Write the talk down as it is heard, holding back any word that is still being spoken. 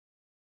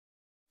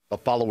The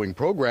following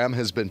program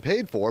has been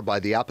paid for by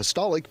the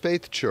Apostolic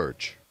Faith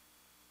Church.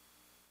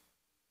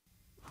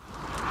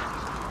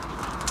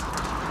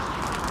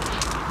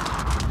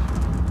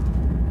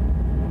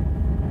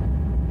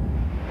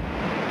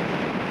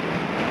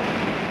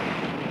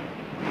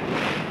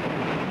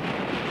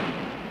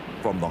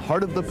 From the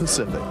heart of the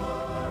Pacific,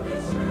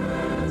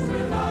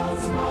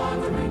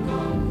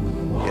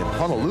 in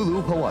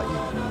Honolulu,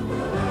 Hawaii.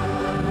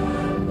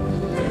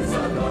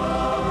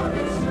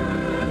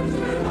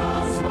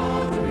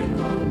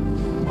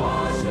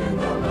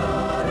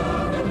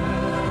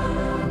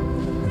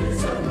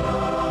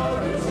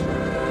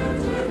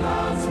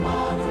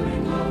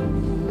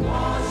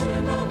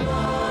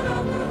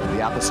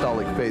 The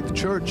Apostolic Faith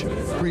Church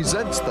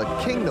presents the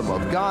Kingdom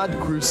of God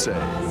Crusade.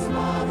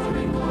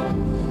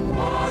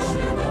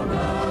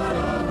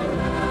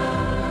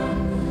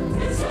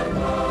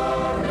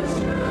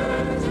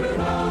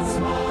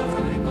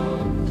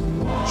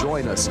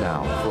 Join us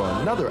now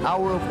for another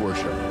hour of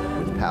worship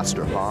with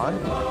Pastor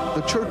Han,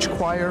 the church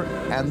choir,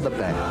 and the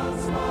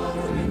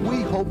band.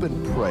 We hope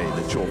and pray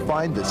that you'll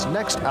find this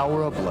next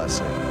hour a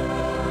blessing.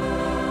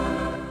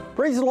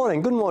 Praise the Lord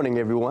and good morning,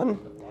 everyone.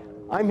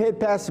 I'm Head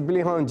Pastor Billy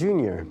Han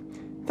Jr.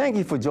 Thank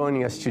you for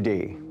joining us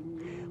today.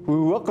 We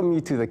welcome you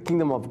to the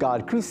Kingdom of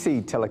God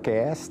Crusade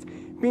telecast,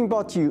 being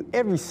brought to you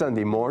every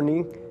Sunday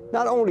morning,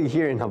 not only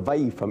here in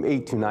Hawaii from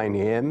 8 to 9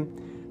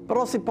 a.m., but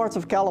also parts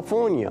of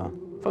California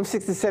from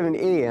 6 to 7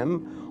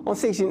 a.m. on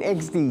station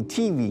XD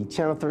TV,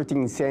 Channel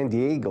 13 in San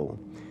Diego,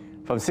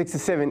 from 6 to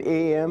 7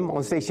 a.m.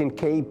 on station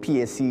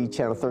KPSC,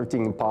 Channel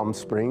 13 in Palm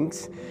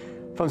Springs,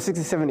 from 6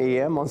 to 7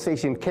 a.m. on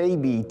station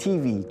KB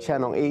TV,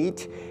 Channel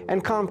 8,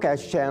 and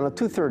Comcast Channel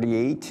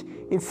 238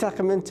 in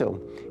Sacramento,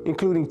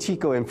 including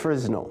Chico and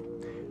Fresno.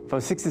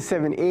 From 6 to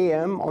 7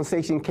 a.m. on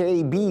station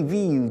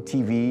KBVU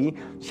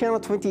TV, Channel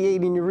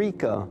 28 in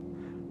Eureka.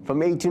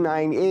 From 8 to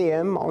 9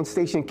 a.m. on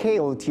station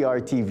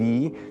KOTR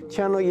TV,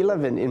 Channel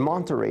 11 in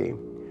Monterey.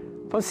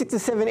 From 6 to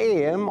 7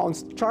 a.m. on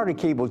Charter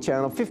Cable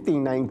Channel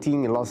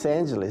 1519 in Los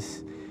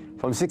Angeles.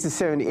 From 6 to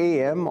 7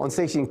 a.m. on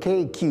station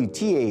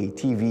KQTA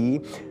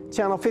TV,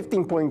 Channel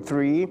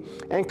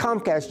 15.3, and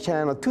Comcast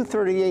Channel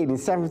 238 in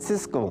San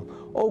Francisco,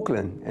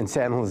 Oakland, and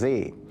San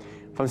Jose.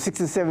 From 6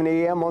 to 7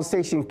 a.m. on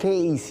station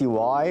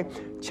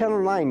KECY,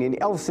 Channel 9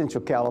 in El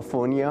Centro,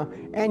 California,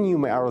 and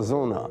Yuma,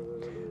 Arizona.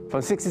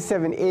 From 6 to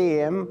 7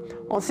 a.m.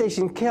 on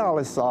station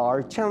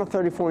KLSR, Channel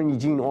 34 in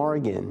Eugene,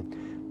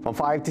 Oregon. From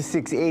 5 to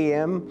 6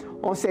 a.m.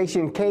 on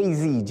station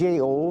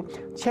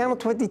KZJO, Channel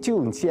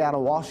 22 in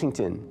Seattle,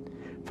 Washington.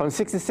 From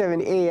 6 to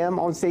 7 a.m.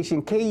 on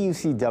station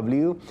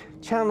KUCW,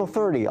 Channel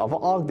 30 of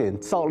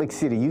Ogden, Salt Lake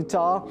City,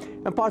 Utah,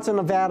 and parts of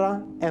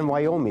Nevada and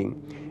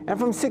Wyoming. And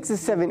from 6 to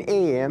 7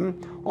 a.m.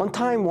 on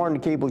Time Warner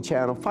Cable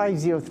Channel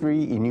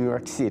 503 in New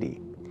York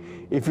City.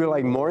 If you'd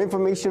like more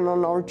information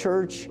on our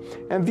church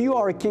and view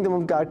our Kingdom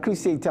of God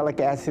Crusade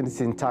telecast in its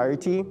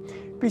entirety,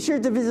 be sure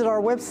to visit our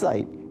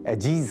website at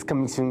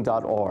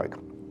JesusComingSoon.org.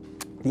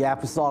 The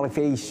Apostolic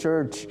Faith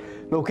Church,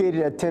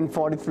 located at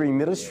 1043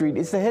 Middle Street,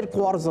 is the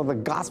headquarters of the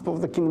gospel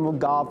of the Kingdom of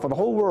God for the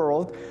whole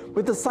world,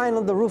 with the sign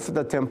on the roof of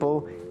the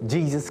temple,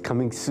 Jesus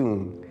Coming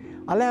Soon.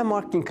 A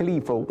landmark in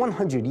Kali for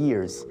 100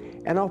 years,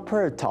 and our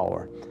prayer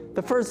tower,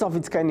 the first of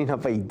its kind in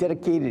Hawaii,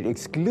 dedicated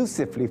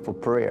exclusively for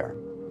prayer.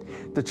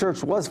 The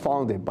church was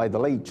founded by the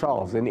late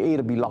Charles and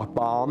Ada B.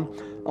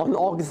 Lochbaum on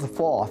August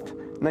 4th,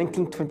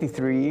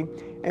 1923,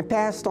 and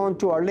passed on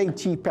to our late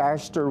Chief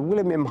Pastor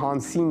William M. Hahn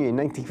Sr. in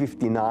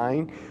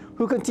 1959,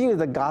 who continued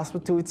the gospel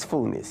to its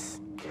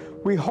fullness.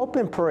 We hope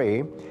and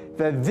pray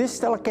that this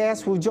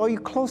telecast will draw you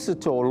closer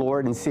to our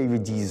Lord and Savior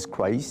Jesus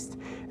Christ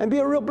and be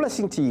a real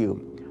blessing to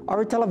you,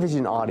 our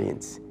television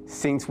audience,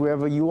 saints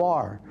wherever you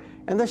are,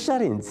 and the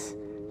shut-ins,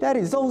 that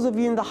is, those of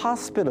you in the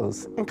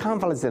hospitals and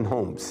convalescent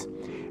homes.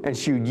 And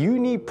should you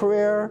need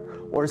prayer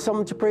or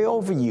someone to pray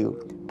over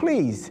you,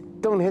 please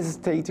don't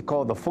hesitate to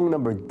call the phone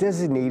number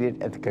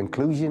designated at the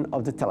conclusion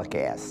of the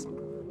telecast.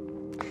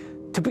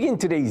 To begin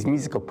today's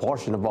musical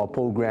portion of our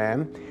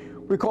program,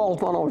 we call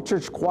upon our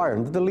church choir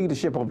under the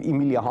leadership of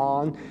Emilia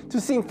Hahn to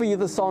sing for you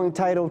the song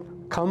entitled,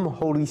 Come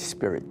Holy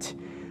Spirit.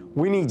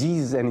 We need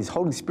Jesus and His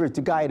Holy Spirit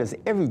to guide us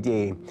every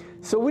day,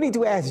 so we need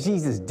to ask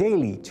Jesus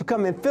daily to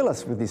come and fill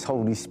us with His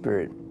Holy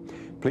Spirit.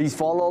 Please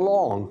follow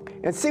along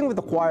and sing with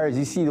the choir as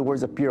you see the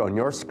words appear on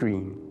your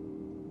screen.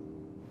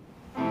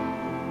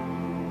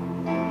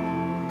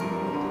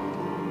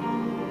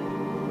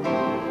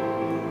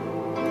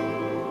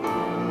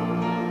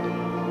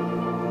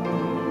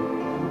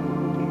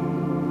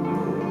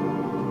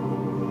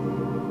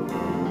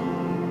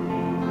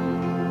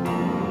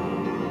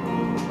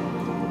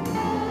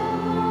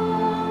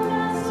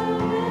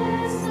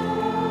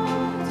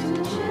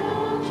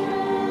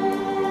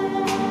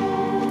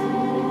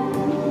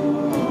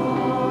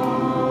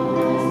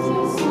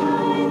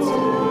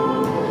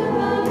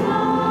 Come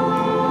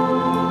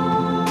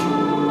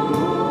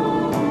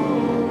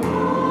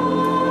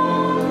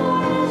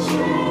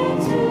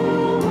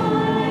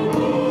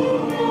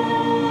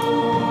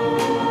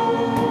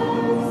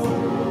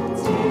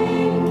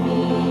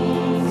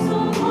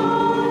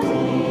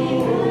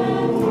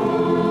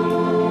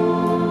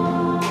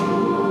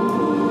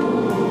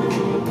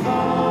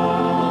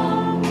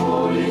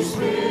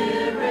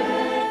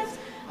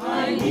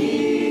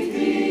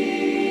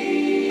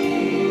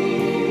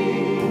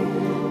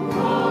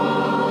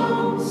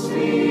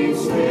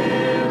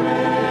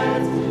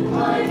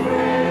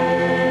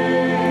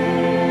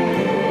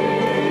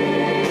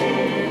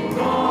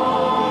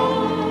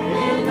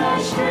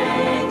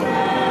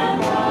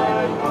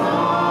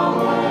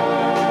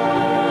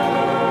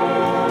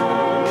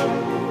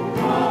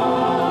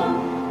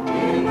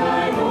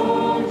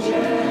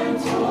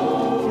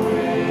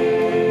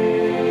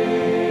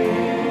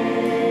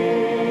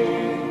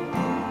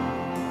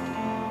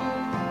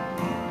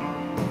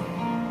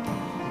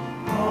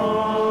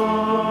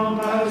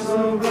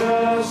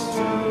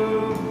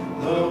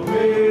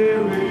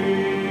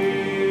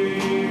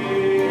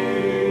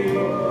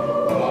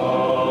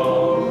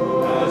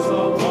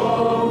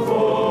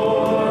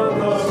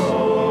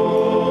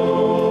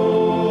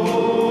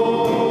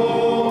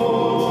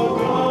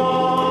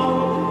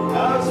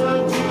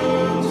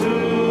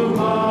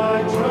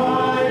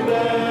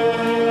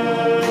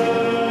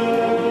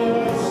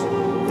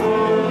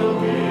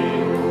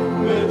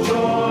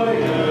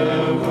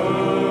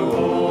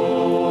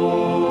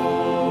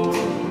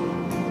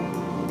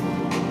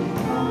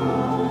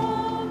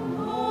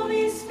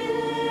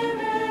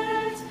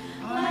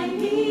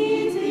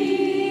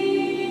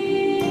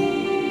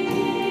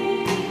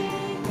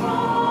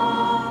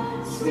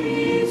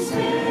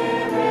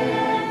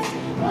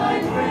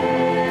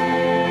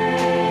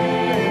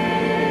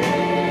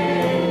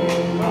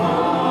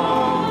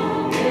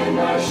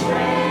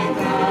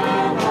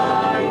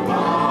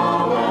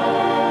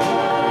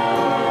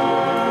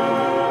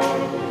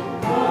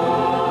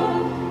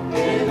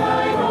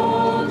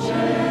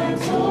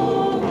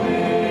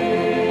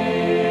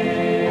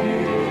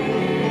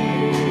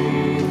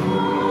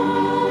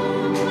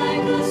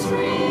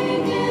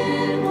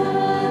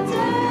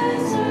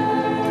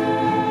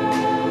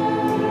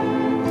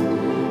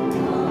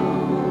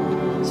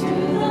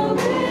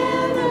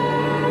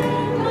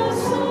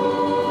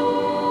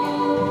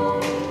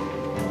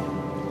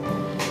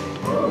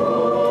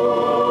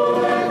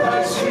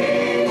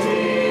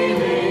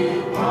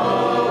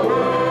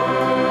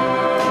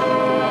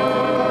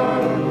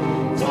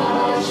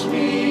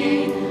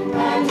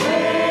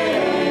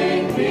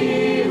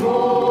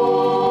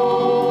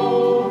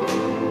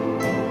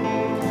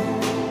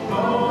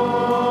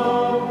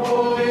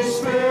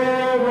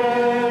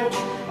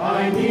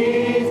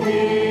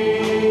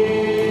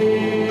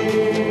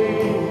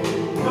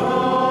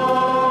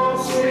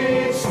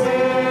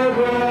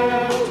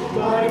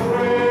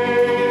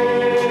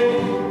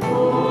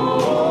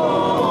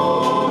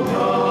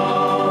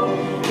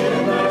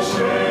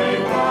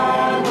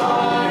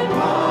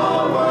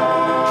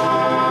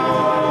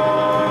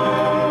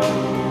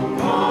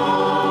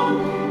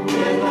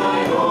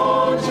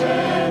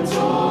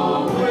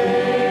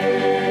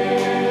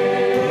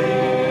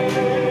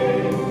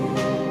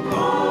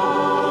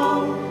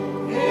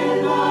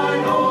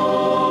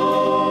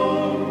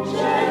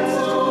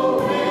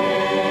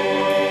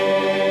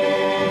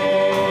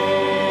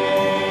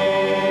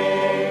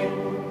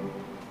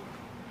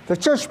The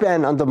church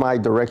band under my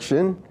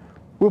direction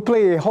will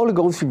play a Holy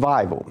Ghost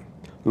revival.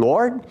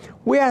 Lord,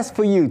 we ask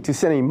for you to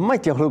send a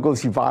mighty Holy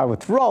Ghost revival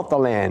throughout the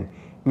land,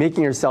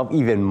 making yourself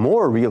even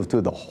more real to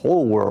the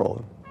whole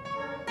world.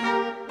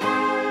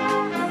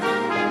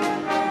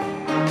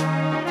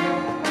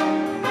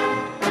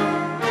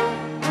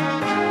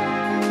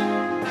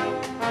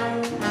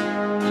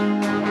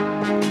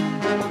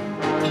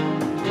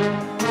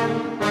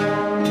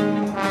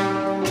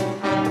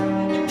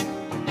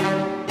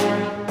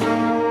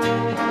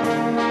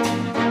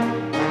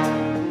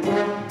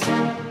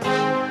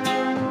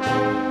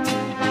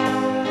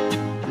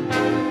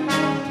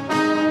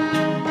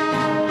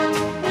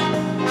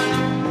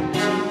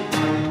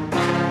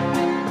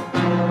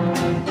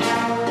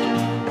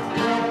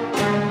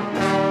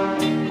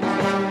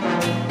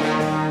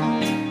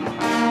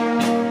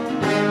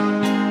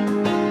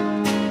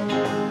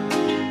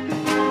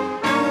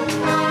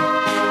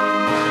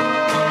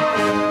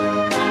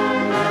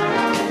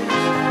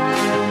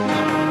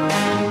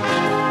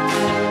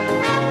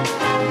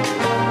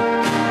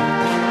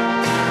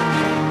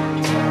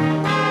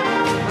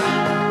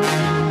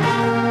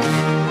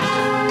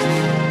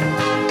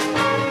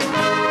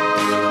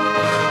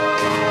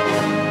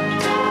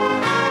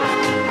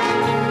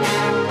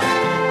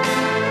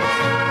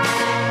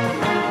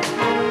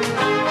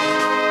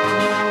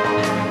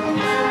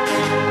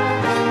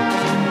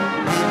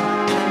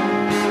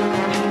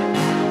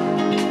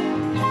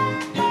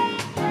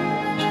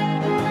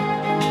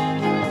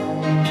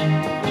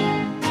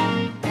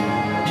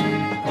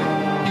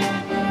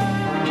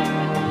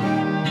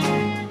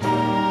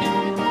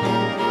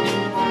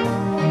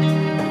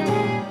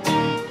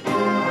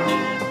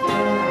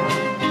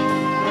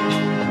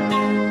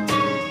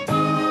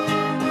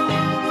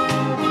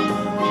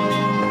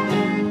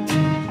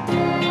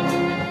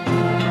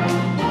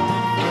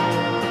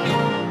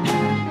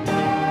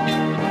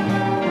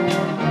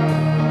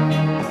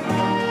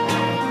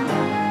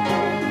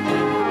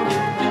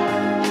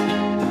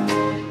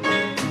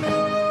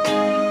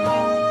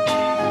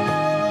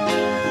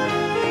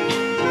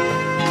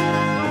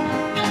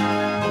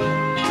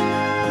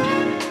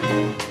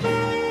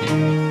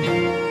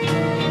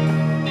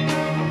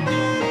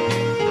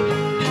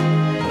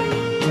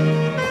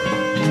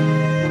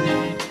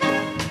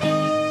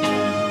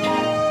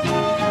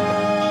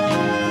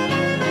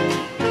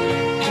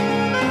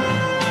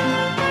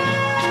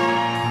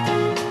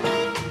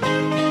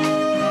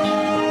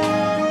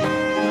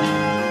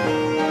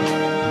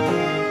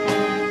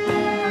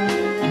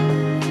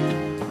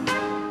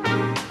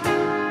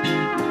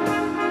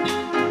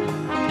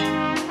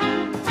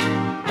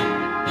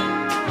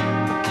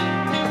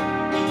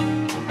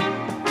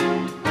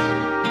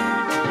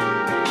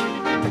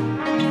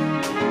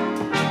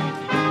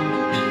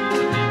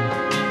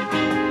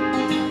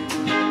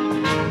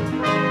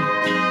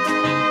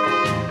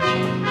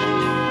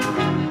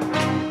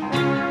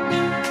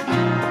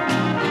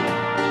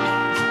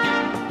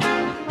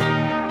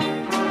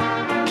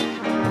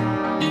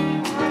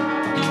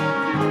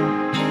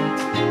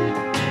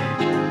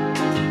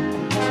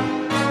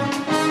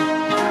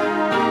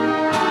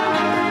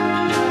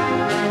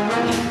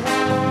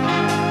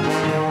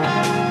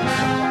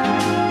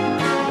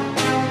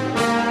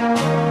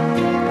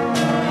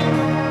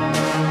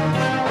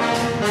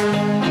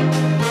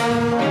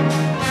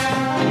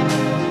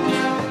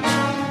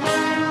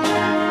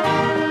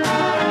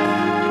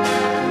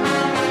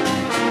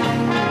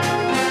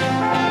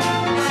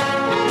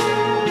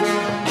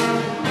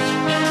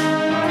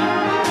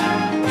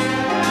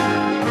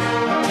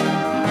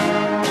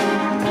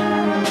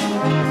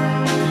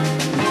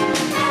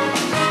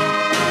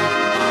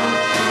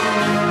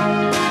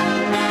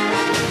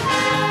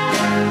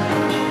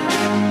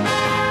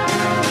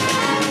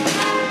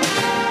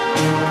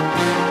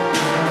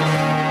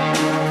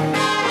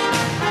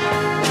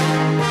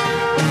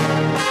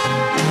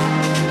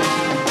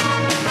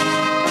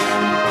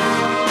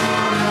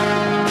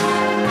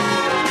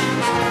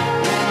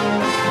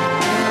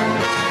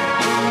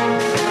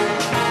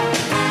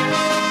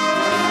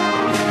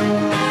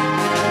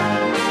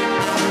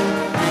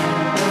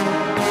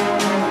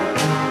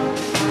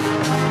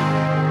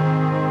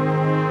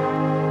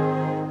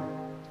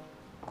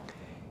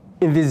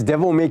 In this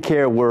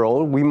devil-may-care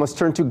world, we must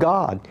turn to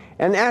God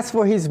and ask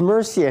for His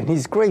mercy and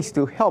His grace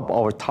to help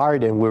our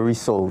tired and weary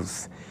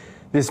souls.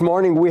 This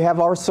morning, we have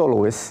our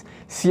soloist,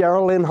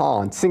 Sierra Lynn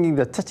Hahn, singing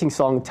the touching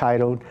song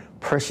titled,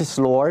 Precious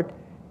Lord,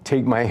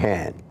 Take My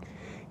Hand.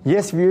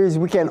 Yes, viewers,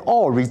 we can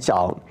all reach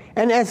out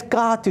and ask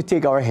God to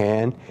take our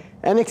hand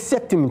and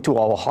accept Him into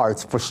our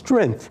hearts for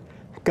strength,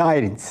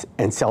 guidance,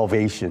 and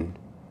salvation.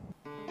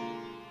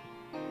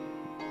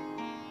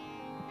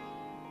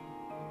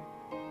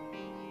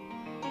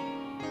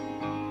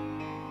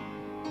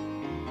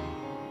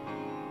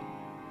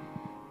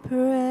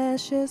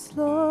 Precious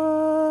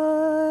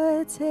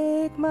Lord,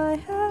 take my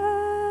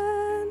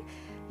hand,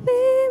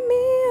 lead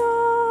me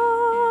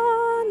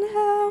on,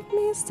 help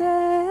me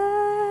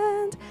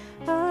stand.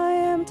 I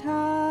am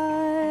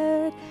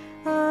tired,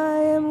 I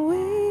am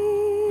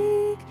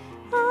weak,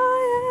 I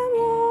am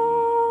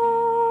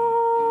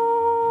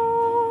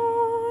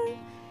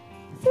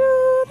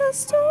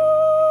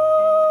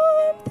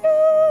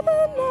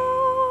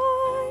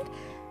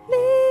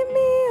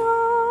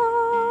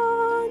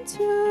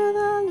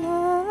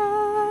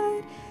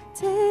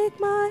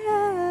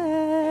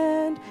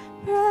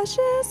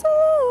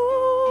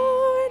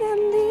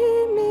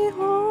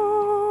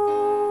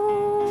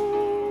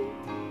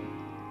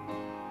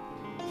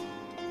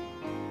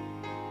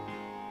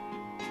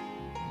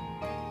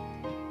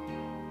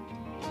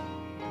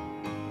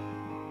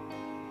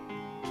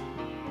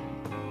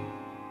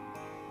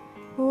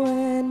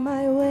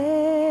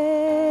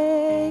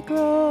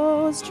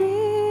shadows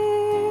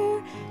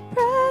drear.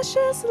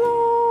 Precious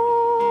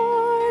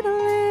Lord,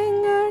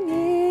 linger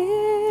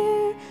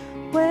near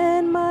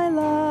when my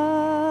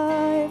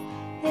life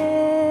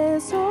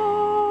is almost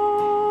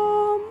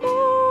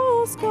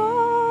gone.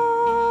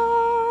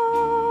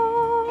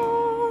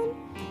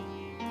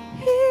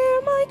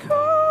 Hear my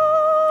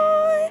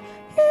cry,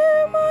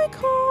 hear my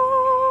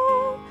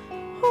call,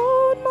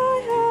 hold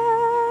my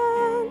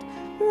hand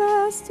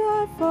lest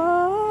I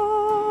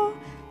fall.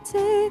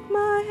 Take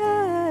my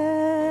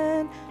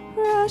hand,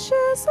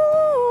 precious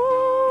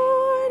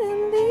Lord,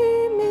 and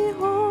lead me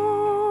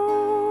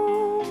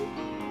home.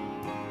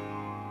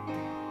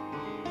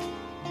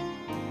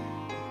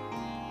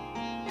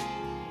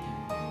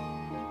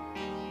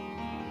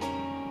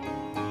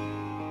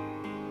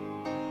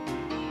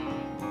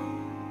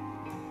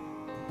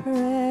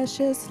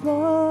 Precious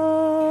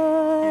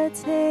Lord,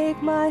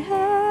 take my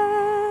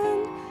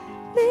hand,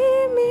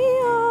 lead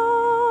me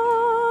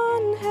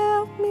on,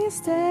 help me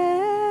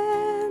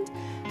stand.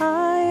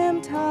 I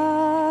am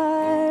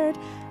tired,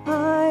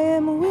 I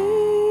am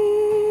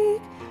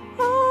weak,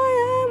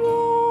 I am worn.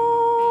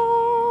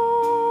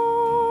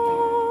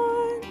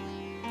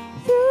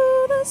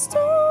 Through the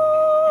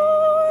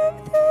storm,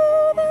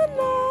 through the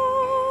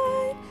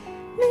night,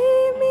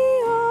 lead me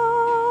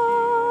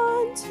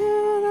on to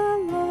the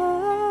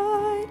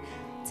light.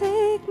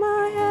 Take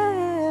my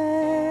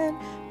hand,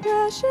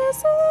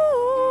 precious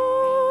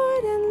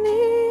Lord, and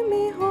lead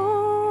me home.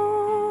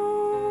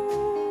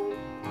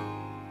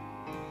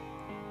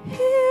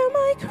 Hear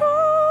my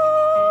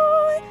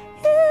cry,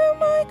 hear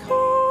my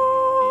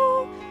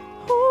call,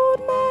 hold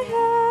my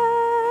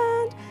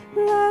hand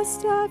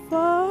lest I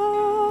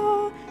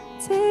fall.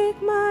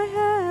 Take my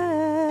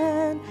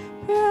hand,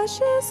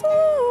 precious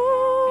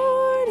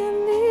Lord,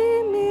 and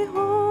lead me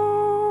home.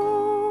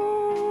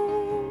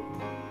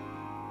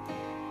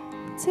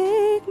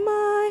 Take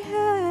my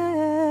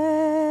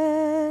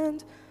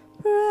hand,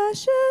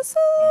 precious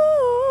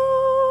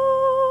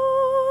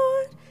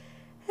Lord,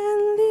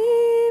 and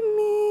lead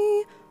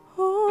me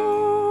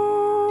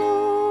home.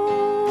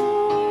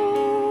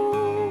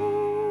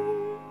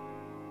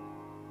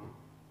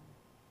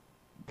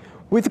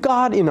 With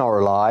God in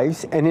our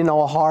lives and in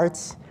our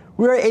hearts,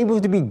 we are able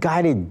to be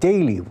guided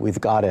daily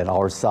with God at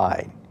our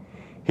side.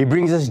 He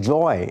brings us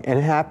joy and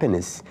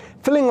happiness,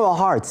 filling our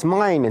hearts,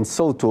 mind, and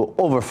soul to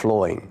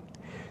overflowing.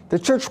 The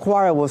church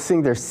choir will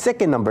sing their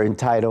second number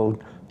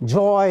entitled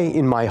Joy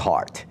in My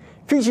Heart,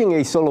 featuring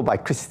a solo by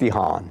Christy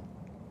Hahn.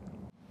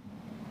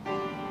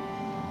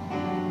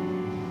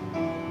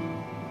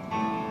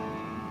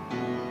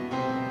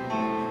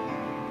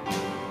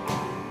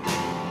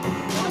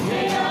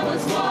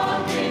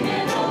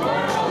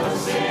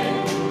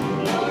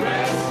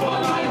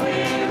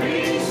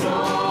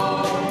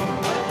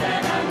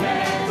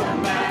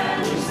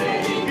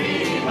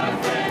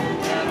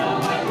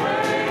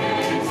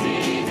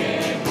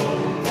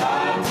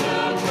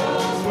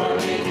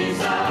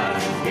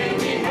 Gave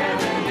me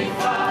heavenly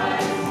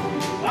fires.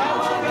 I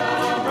walk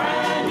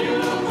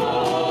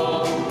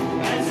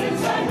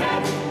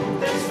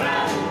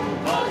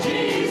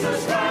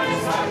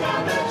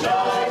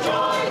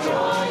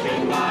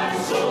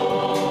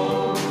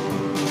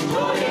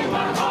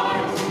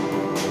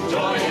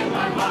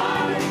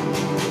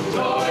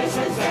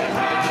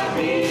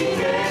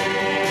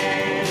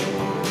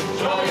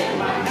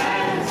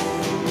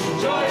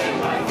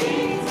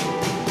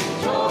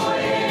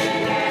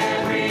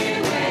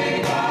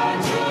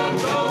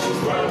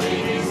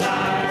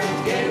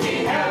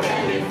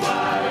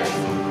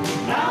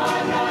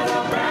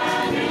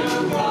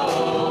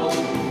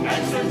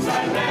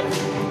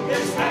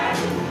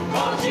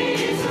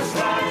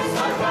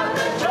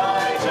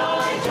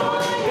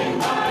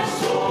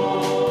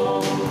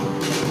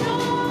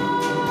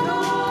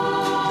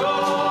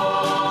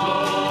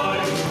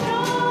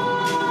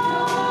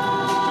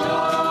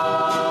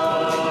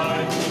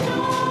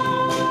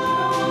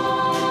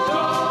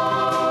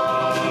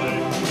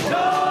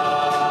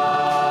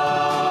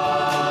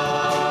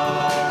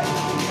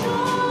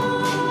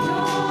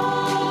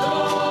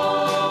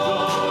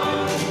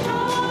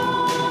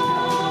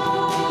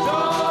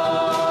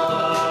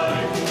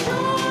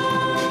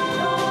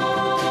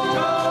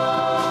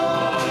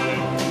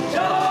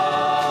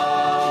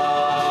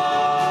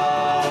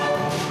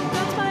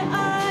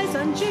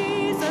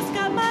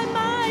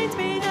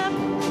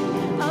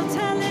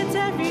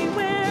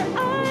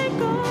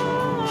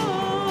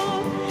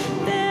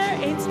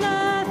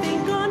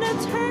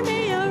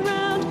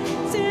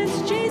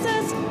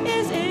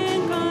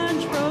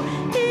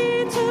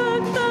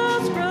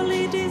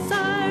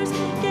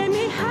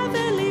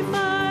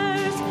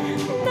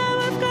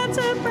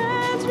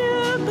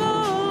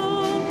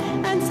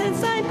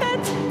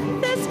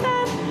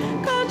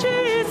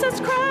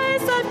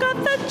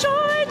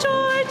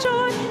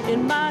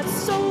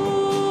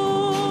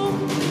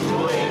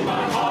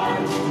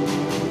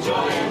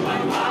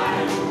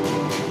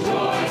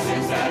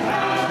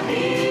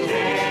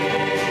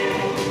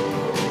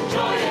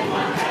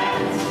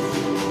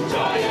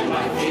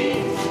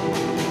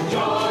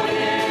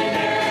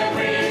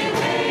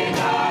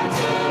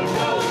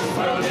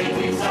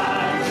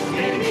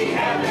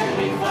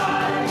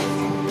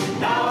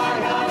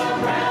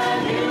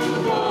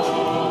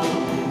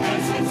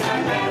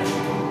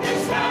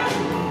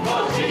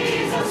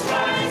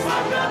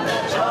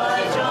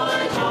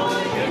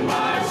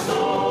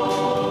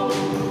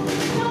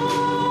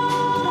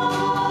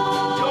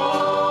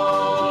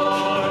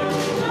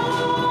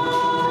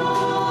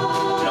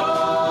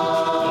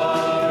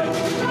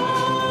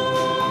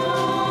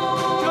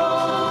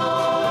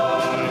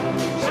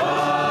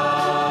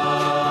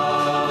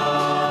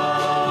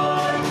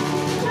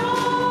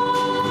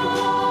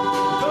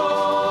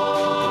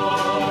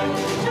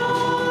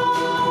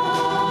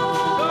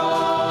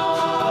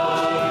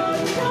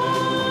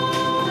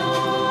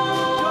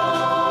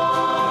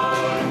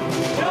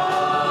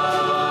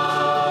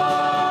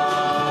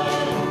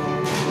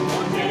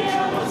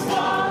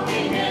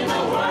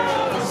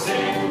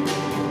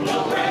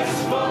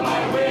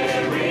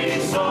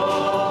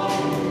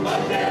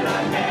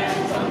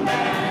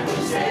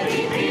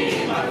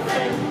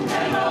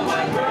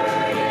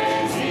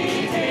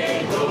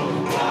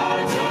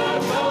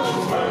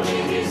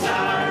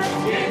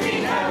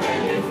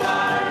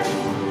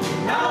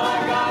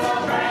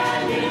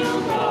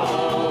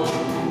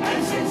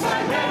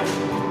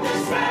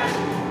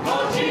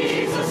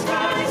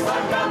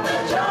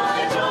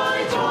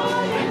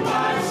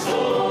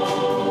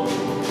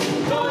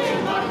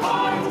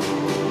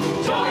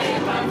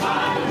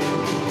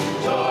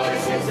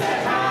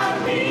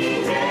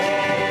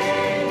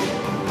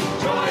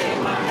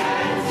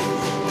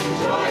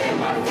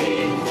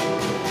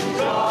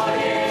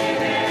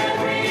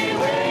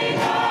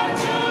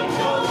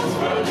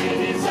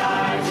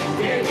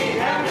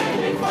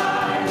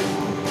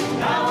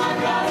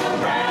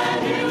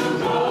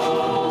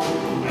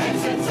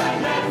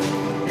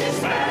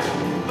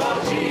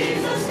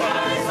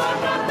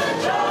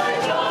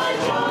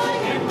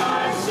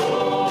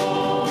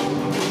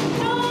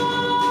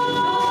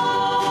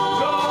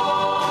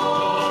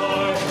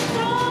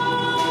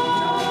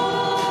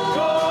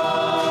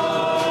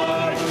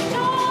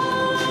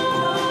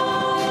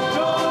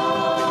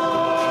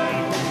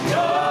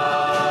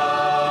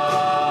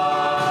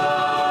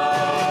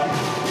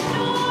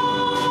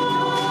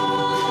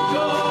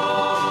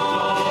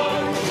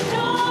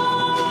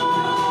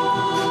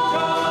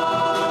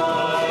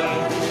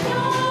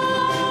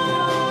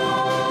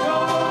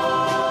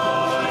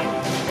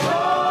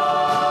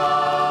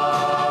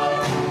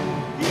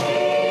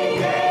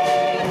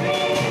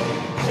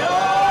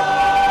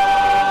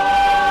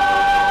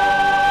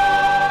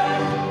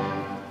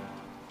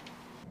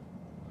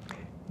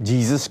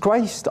Jesus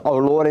Christ,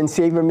 our Lord and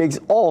Savior, makes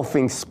all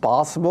things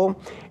possible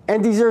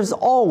and deserves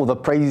all the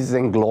praise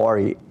and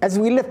glory as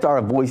we lift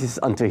our voices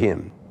unto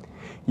Him.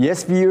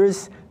 Yes,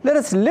 viewers, let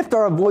us lift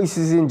our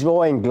voices in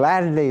joy and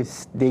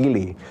gladness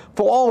daily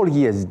for all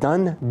He has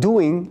done,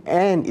 doing,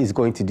 and is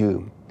going to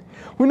do.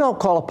 We now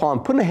call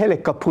upon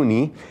Punahele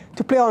Kapuni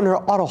to play on her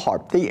auto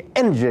harp the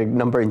energetic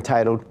number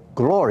entitled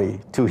Glory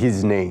to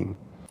His Name.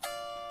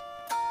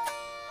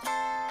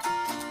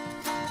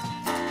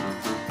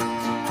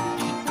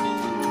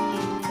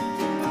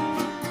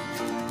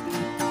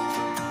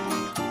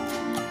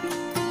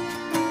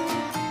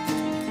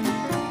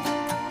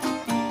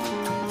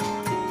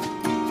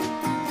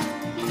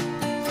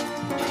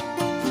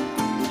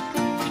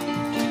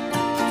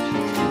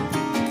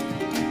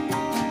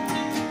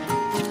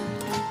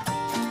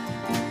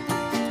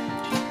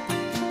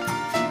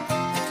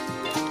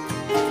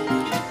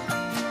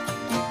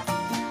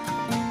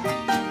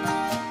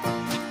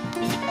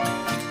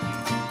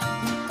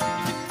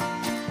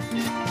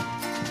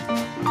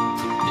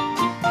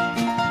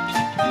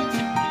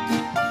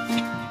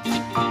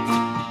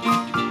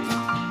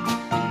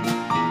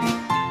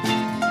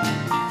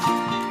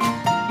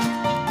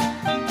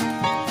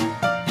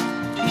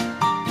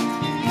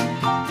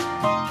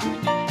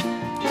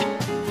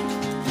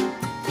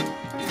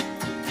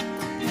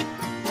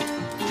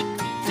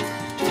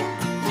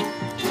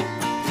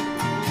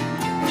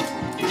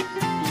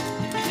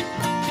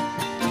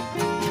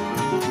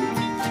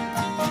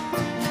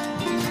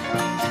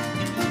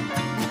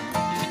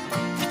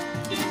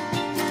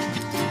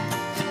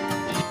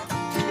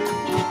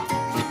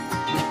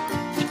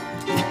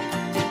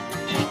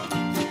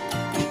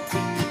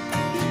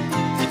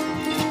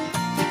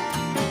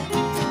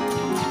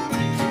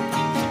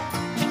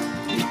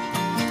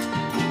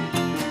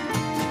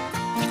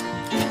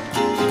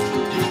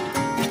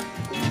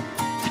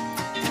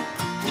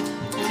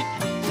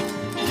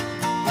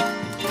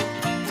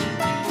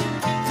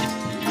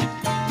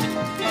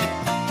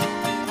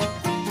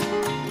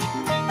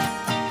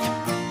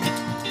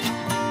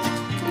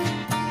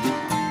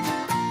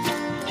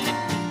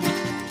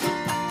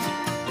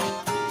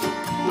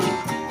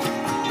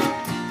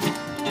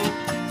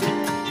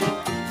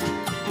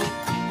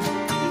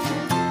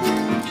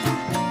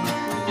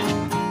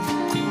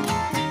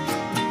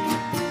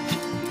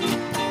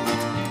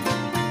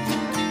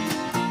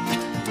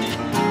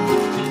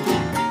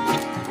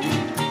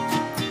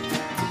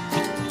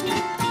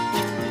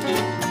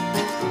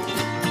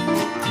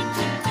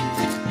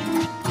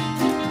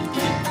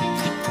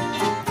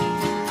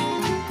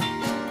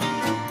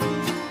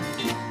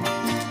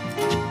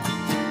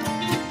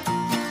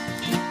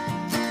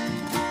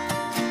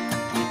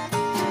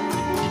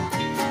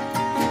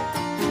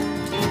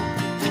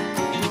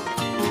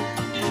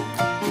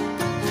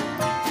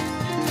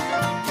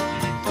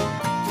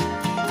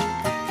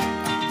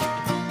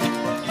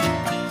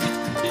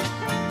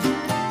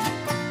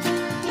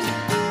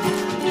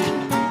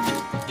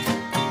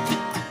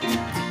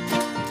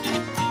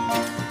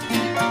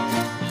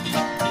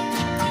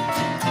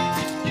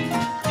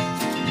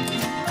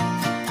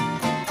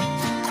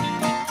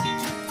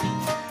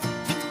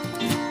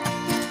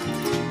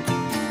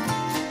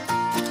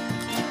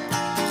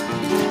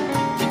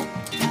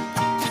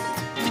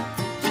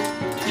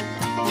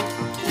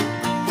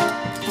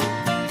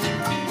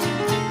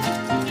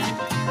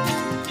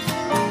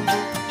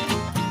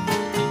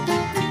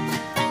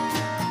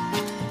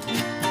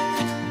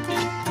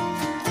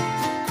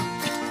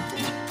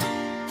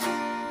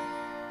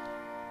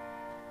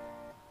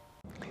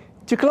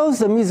 To close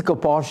the musical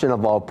portion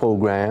of our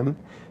program,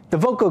 the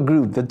vocal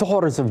group, the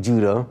Daughters of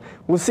Judah,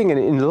 will sing an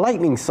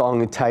enlightening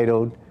song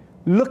entitled,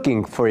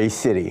 Looking for a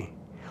City.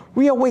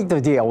 We await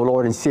the day our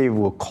Lord and Savior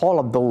will call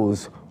up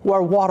those who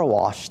are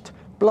water-washed,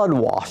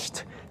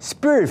 blood-washed,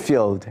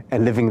 spirit-filled,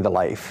 and living the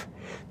life,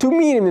 to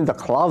meet Him in the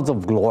clouds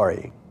of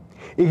glory.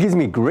 It gives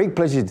me great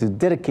pleasure to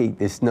dedicate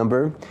this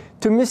number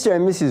to Mr.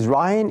 and Mrs.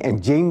 Ryan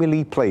and Jamie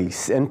Lee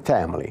Place and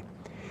family.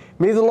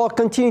 May the Lord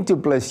continue to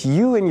bless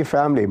you and your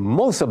family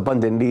most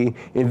abundantly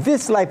in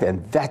this life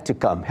and that to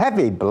come. Have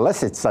a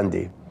blessed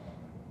Sunday.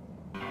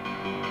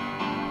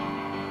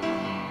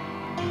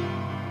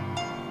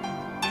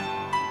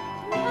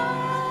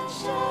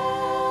 Ashes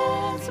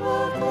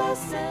were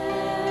blessed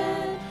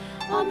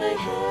on the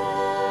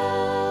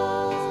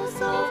hills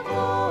of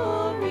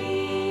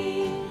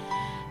glory.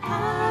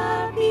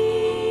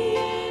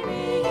 Happy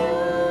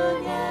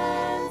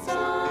reunions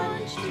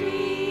on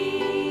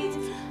streets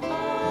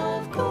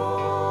of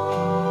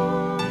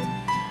gold.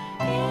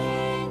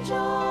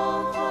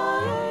 Angel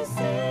choirs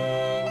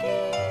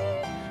singing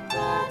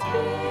that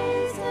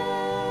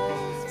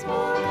praises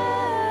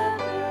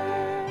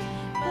forever.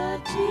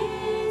 But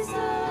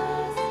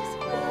Jesus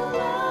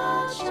will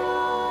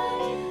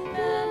outshine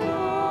them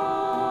all.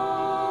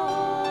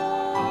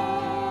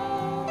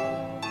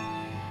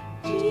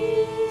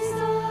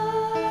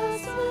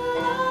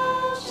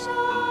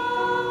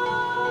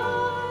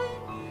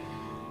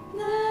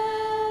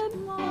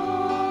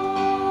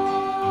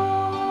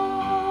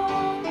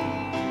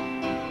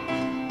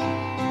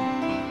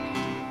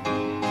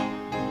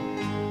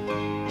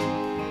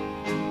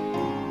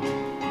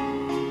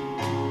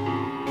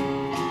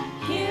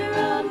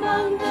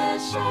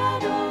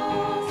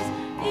 shadows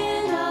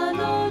in a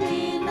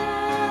lonely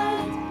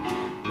land.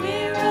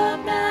 We're a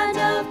band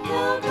of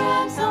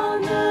pilgrims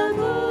on the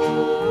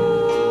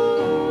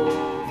move,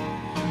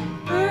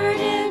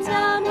 burdened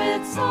down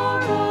with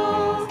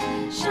sorrow,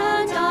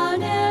 shunned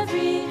on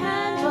every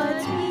hand.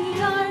 But we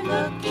are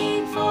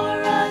looking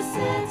for a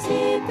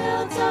city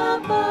built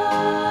above.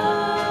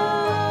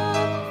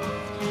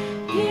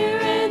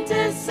 Here in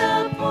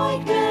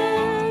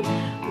disappointment,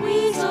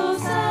 we so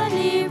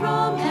sadly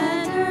roam,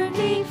 and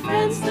earthly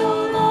friends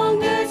no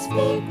longer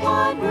speak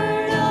one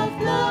word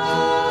of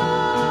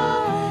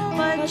love.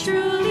 But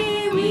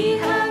truly we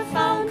have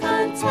found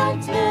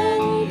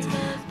contentment,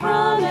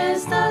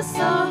 promised us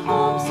a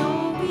home,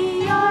 so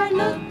we are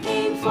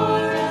looking for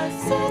a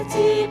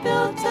city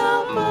built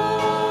above.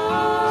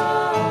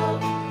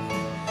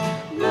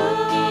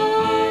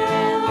 Looking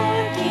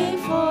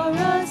for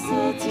a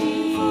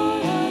city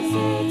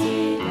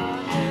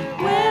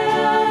where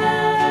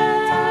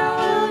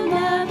we'll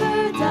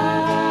never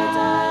die.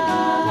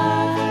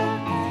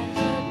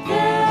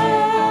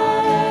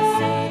 There,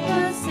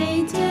 the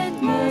sainted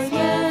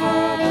millions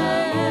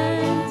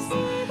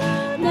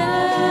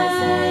never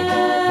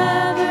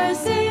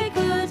say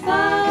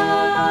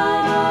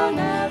goodbye.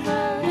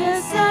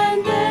 Yes,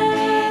 and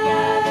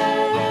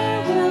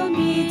there we'll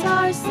meet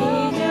our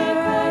Savior,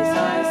 and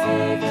our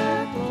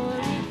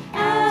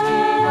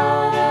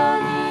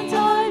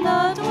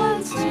loved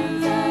ones too.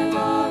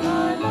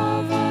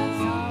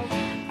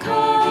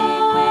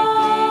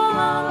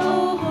 Come, O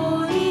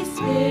Holy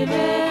Spirit,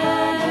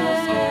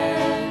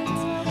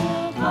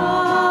 our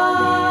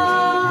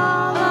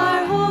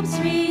hopes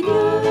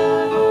renew,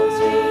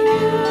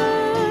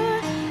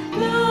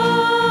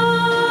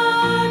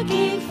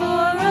 looking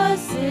for a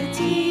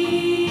city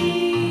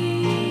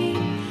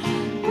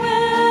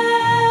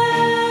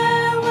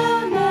where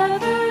we'll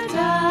never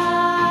die.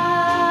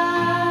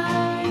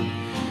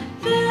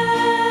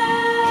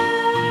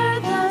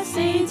 There, the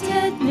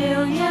sainted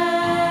millions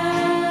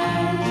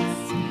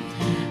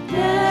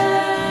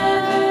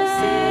never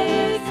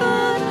say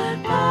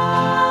goodbye.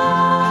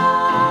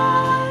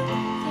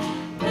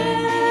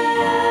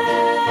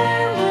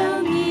 There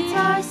we'll meet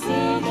our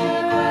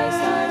Savior,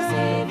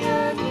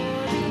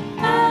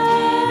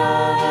 and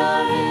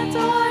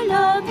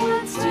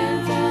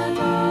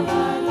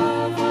our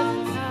loved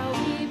ones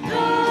too.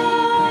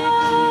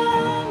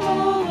 Come, O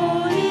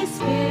Holy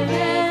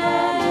Spirit,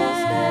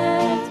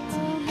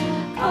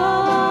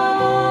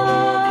 come,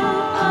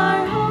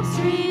 our hopes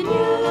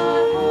renew,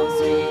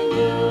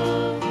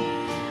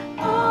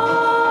 all our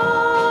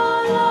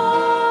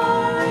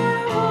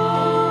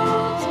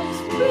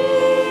hopes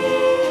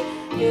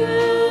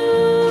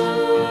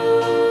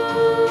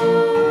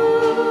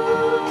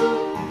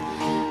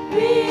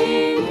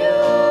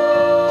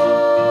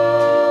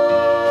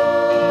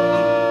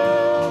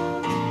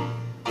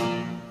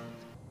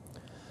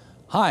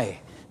Hi,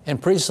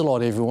 and praise the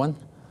Lord, everyone.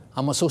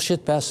 I'm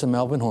Associate Pastor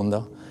Melvin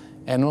Honda,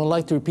 and I would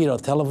like to repeat our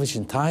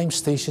television times,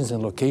 stations,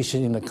 and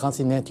location in the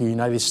continental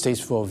United States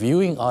for a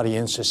viewing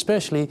audience,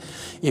 especially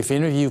if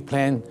any of you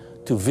plan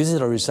to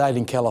visit or reside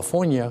in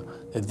California,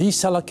 that these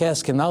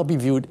telecasts can now be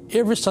viewed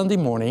every Sunday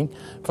morning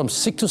from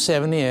 6 to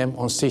 7 a.m.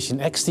 on station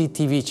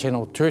XD-TV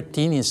channel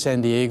 13 in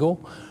San Diego,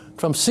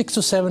 from 6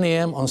 to 7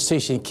 a.m. on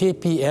station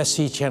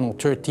KPSC channel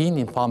 13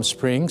 in Palm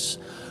Springs,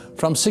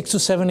 from 6 to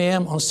 7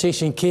 a.m. on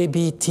station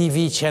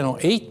KB-TV channel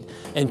 8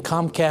 and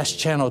Comcast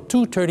channel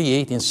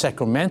 238 in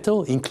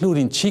Sacramento,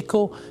 including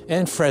Chico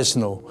and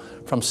Fresno,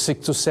 from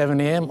 6 to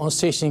 7 a.m. on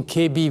station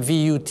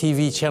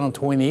KBVU-TV channel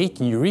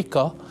 28 in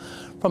Eureka,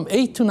 from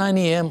 8 to 9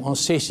 a.m. on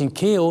station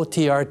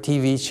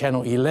KOTR-TV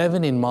channel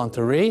 11 in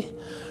Monterey,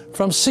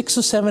 from 6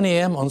 to 7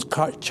 a.m. on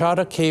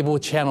Charter Cable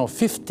channel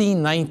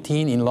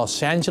 1519 in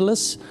Los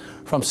Angeles,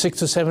 from 6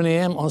 to 7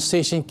 a.m. on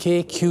station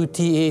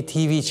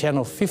KQTA-TV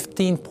channel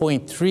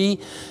 15.3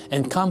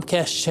 and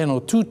Comcast channel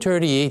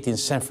 238 in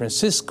San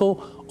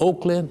Francisco,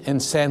 Oakland,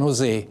 and San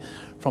Jose,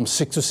 from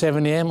 6 to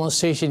 7 a.m. on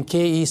station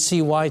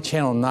KECY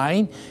channel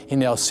 9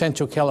 in El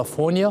Centro,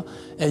 California,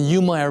 and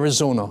Yuma,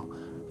 Arizona,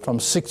 from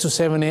 6 to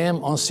 7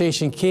 a.m. on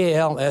station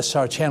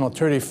KLSR channel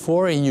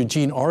 34 in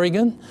Eugene,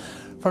 Oregon,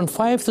 from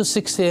 5 to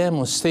 6 a.m.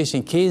 on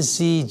station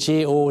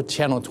KZJO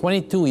channel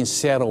 22 in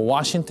Seattle,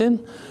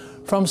 Washington,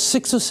 from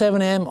 6 to 7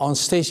 a.m. on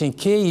station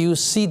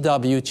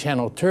KUCW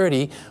channel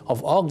 30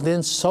 of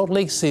Ogden, Salt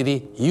Lake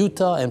City,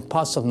 Utah, and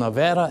parts of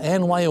Nevada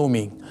and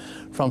Wyoming,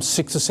 from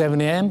 6 to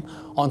 7 a.m.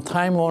 on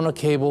Time Warner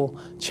Cable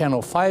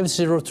channel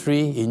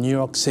 503 in New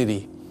York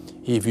City.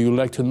 If you would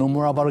like to know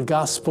more about our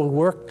gospel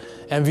work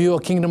and view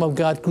a Kingdom of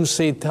God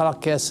Crusade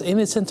telecast in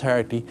its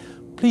entirety,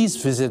 please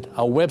visit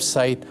our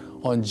website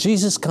on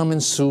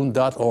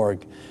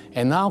JesusComingSoon.org.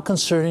 And now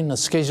concerning the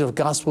schedule of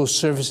gospel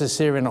services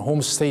here in our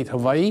home state,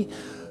 Hawaii,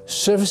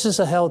 services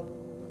are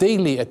held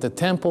daily at the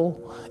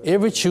temple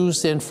every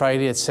Tuesday and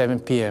Friday at 7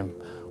 p.m.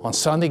 On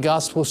Sunday,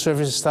 gospel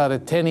services start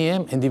at 10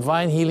 a.m. and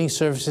divine healing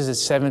services at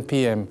 7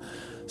 p.m.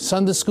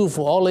 Sunday school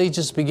for all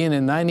ages begin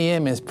at 9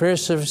 a.m. and prayer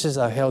services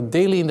are held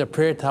daily in the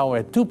prayer tower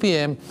at 2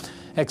 p.m.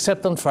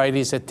 except on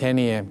Fridays at 10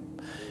 a.m.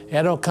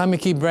 At our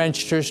Kamiki Branch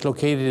Church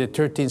located at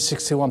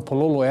 1361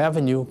 Pololo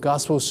Avenue,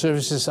 gospel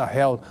services are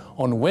held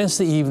on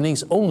Wednesday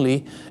evenings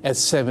only at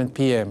 7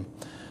 p.m.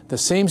 The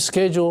same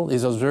schedule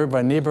is observed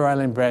by Neighbor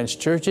Island Branch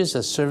churches,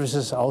 as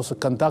services are also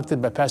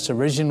conducted by Pastor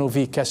Reginald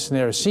V.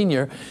 Castanera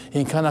Sr.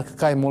 in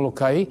Kanakakai,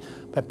 Molokai,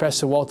 by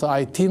Pastor Walter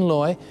I.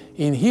 Tinloy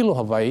in Hilo,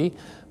 Hawaii,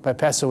 by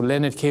Pastor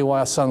Leonard K.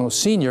 Asano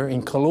Sr.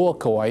 in Kaloa,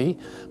 Kauai,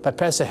 by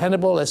Pastor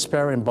Hannibal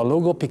Espera in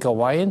Balogo,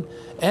 Pikawayan,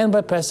 and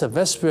by Pastor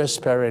Vesper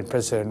Espera in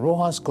President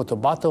Rojas,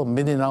 Cotabato,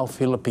 Mindanao,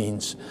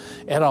 Philippines.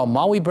 At our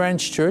Maui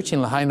Branch Church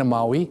in Lahaina,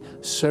 Maui,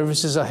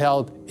 services are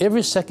held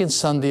every second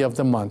Sunday of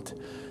the month.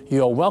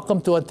 You are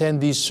welcome to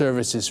attend these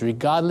services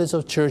regardless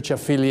of church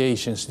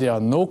affiliations. There are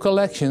no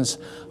collections.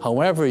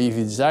 However, if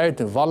you desire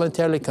to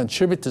voluntarily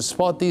contribute to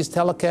support these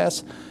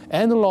telecasts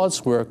and the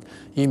Lord's work,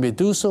 you may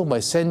do so by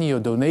sending your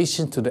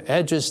donation to the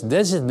address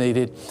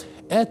designated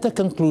at the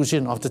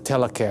conclusion of the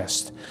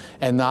telecast.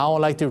 And now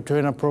I'd like to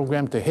return our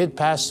program to Head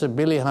Pastor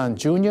Billy Hahn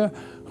Jr.,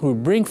 who will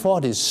bring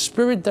forth his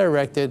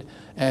Spirit-directed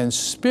and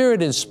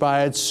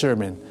Spirit-inspired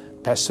sermon.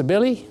 Pastor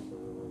Billy?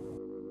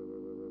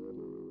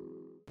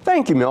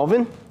 Thank you,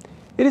 Melvin.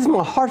 It is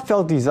my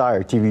heartfelt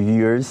desire, TV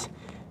viewers,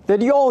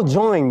 that you all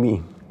join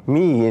me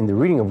in the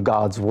reading of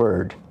God's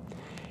Word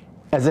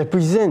as I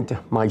present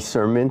my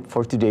sermon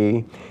for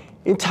today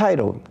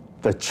entitled,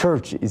 The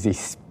Church is a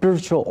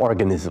Spiritual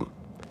Organism.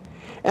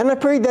 And I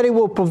pray that it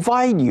will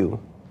provide you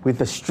with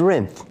the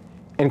strength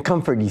and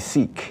comfort you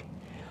seek.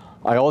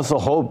 I also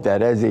hope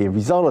that as a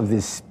result of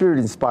this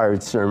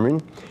Spirit-inspired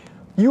sermon,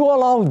 you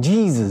allow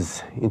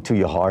Jesus into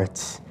your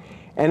hearts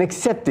and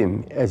accept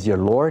Him as your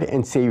Lord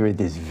and Savior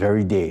this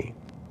very day.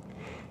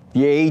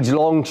 The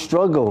age-long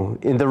struggle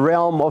in the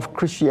realm of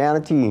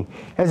Christianity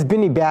has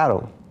been a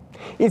battle.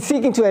 In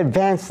seeking to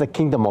advance the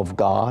kingdom of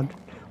God,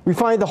 we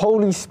find the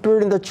Holy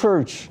Spirit in the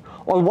church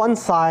on one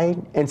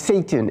side and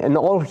Satan and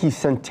all his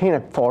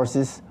satanic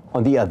forces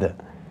on the other.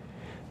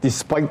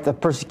 Despite the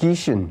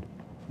persecution,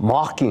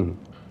 mocking,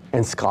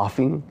 and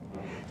scoffing,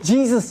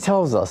 Jesus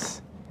tells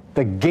us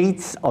the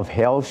gates of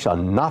hell shall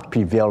not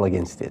prevail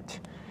against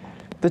it.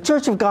 The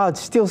Church of God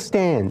still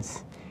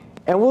stands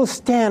and will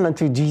stand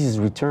until Jesus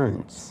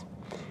returns.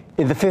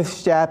 In the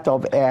 5th chapter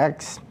of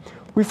Acts,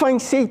 we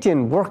find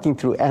Satan working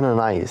through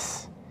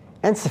Ananias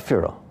and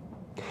Sapphira.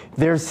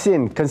 Their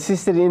sin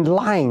consisted in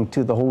lying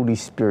to the Holy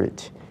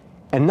Spirit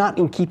and not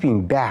in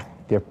keeping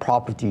back their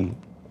property,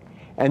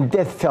 and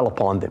death fell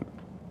upon them.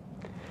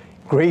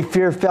 Great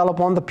fear fell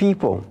upon the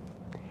people,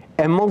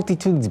 and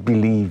multitudes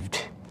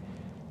believed.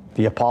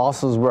 The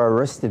apostles were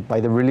arrested by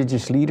the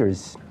religious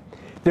leaders.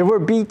 They were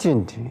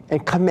beaten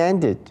and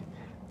commanded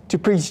to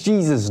preach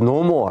Jesus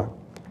no more,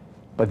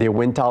 but they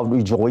went out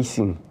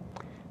rejoicing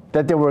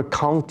that they were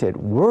counted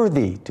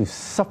worthy to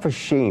suffer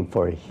shame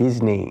for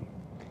His name.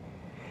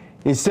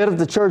 Instead of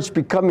the church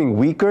becoming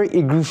weaker,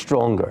 it grew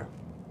stronger.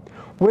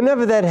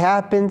 Whenever that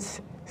happens,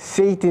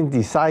 Satan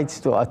decides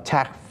to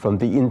attack from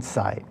the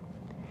inside.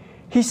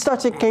 He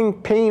starts a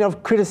campaign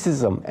of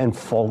criticism and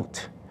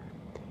fault.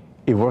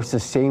 It works the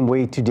same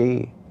way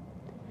today.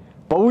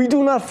 But we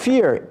do not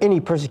fear any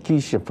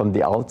persecution from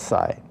the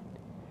outside.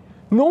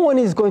 No one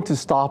is going to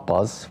stop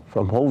us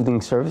from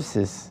holding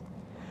services.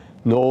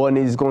 No one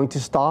is going to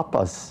stop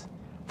us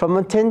from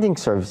attending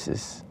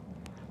services.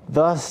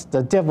 Thus,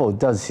 the devil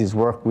does his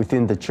work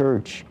within the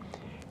church,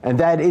 and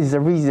that is the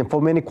reason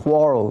for many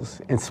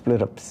quarrels and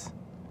split-ups.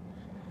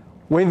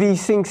 When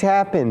these things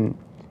happen,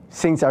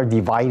 things are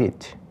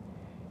divided,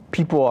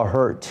 people are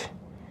hurt,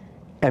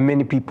 and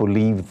many people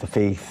leave the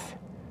faith.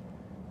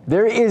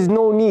 There is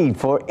no need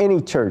for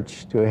any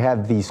church to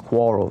have these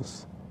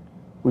quarrels,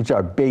 which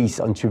are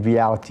based on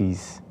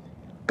trivialities,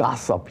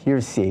 gossip,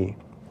 hearsay,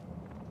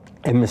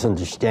 and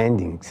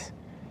misunderstandings.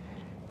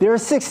 There are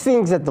 6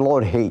 things that the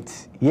Lord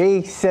hates,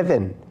 yea,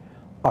 7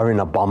 are an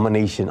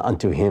abomination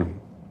unto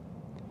Him.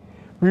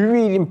 We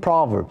read in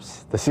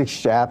Proverbs, the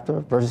 6th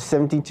chapter, verses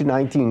 17 to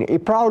 19, a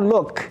proud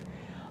look,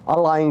 a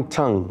lying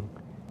tongue,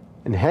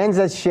 and hands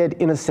that shed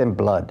innocent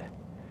blood,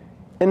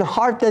 and a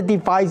heart that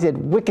deviseth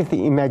wicked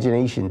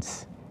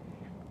imaginations,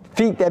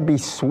 feet that be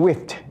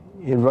swift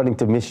in running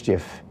to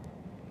mischief,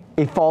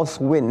 a false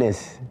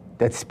witness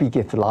that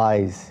speaketh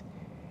lies,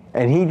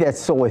 and he that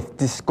soweth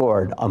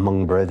discord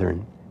among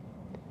brethren.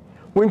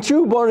 When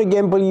true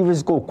born-again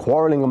believers go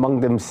quarreling among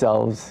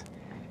themselves,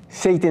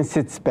 Satan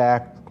sits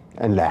back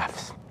and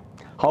laughs.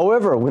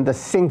 However, when the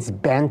saints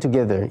band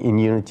together in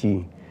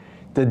unity,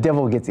 the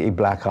devil gets a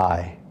black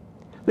eye.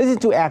 Listen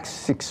to Acts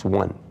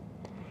 6:1.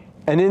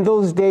 And in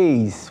those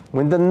days,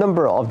 when the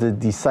number of the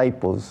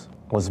disciples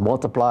was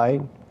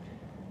multiplied,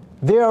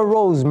 there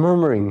arose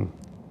murmuring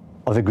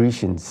of the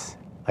Grecians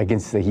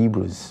against the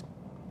Hebrews,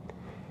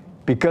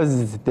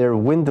 because their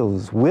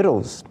widows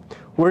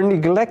were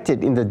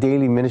neglected in the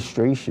daily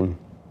ministration.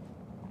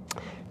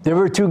 There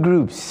were 2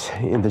 groups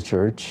in the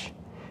church,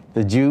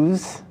 the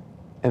Jews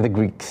and the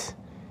Greeks.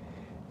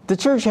 The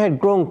church had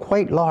grown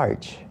quite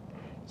large,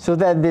 so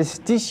that this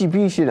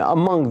distribution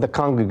among the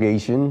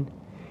congregation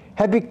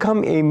had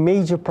become a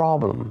major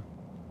problem.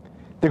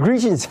 The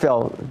Grecians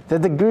felt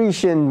that the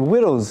Grecian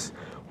widows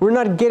were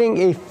not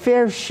getting a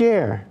fair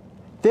share.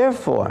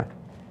 Therefore,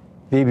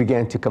 they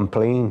began to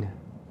complain.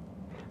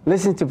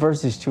 Listen to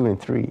verses 2 and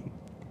 3.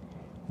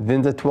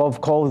 Then the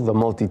 12 called the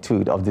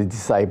multitude of the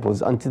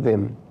disciples unto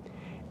them,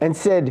 and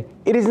said,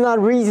 It is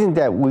not reason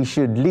that we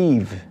should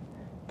leave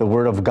the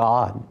word of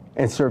God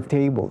and serve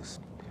tables.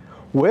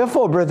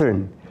 Wherefore,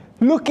 brethren,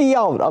 look ye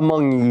out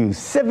among you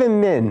 7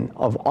 men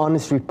of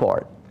honest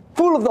report,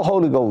 full of the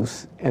Holy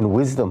Ghost and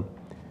wisdom,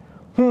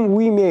 whom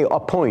we may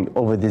appoint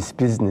over this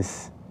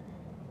business.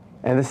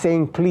 And the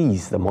saying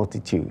pleased the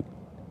multitude.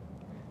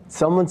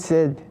 Someone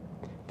said,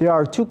 There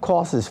are 2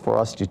 courses for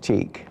us to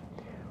take.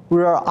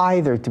 We are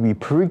either to be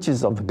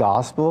preachers of the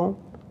gospel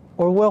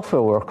or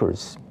welfare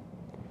workers.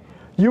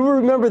 You will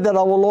remember that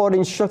our Lord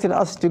instructed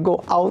us to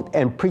go out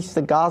and preach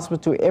the gospel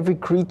to every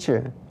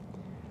creature.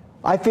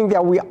 I think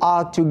that we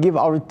ought to give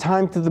our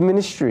time to the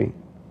ministry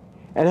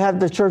and have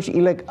the church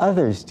elect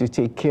others to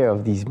take care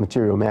of these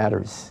material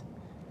matters.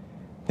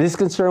 This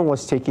concern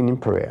was taken in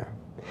prayer.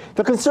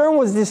 The concern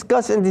was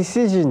discussed, and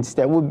decisions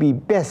that would be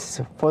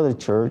best for the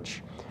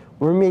church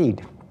were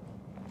made.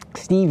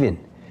 Stephen,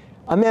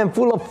 a man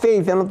full of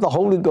faith and of the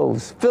Holy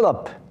Ghost,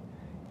 Philip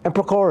and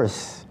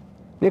Prochorus,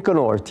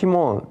 Nicanor,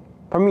 Timon,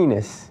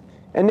 Parmenas,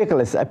 and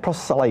Nicholas, a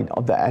proselyte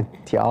of the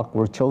Antioch,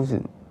 were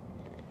chosen.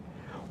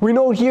 We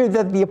know here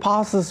that the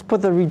apostles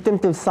put the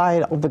redemptive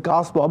side of the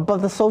gospel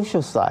above the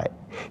social side.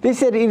 They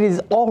said it is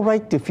all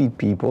right to feed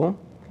people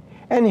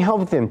and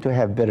help them to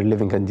have better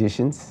living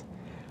conditions,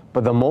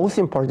 but the most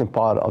important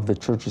part of the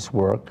church's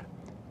work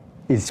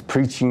is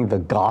preaching the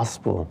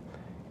gospel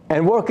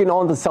and working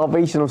on the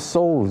salvation of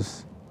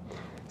souls.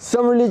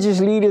 Some religious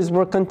leaders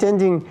were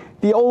contending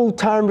the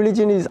old-time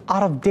religion is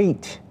out of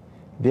date.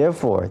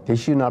 Therefore, they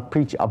should not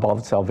preach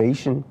about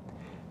salvation,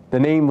 the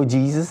name of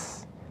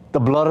Jesus, the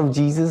blood of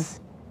Jesus,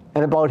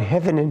 and about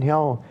heaven and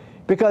hell,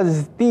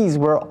 because these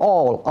were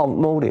all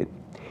outmoded.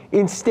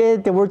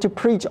 Instead, they were to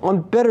preach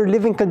on better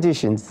living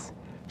conditions,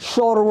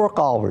 shorter work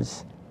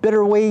hours,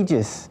 better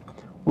wages,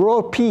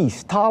 world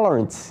peace,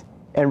 tolerance,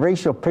 and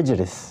racial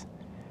prejudice.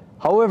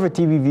 However,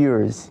 TV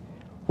viewers,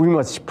 we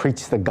must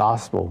preach the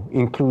gospel,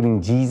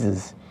 including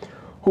Jesus,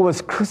 who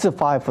was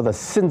crucified for the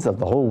sins of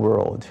the whole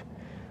world.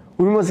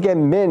 We must get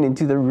men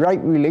into the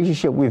right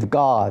relationship with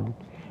God,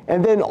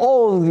 and then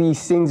all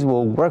these things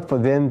will work for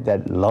them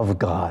that love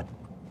God.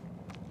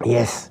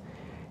 Yes,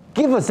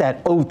 give us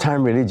that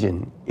old-time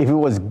religion. If it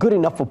was good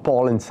enough for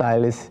Paul and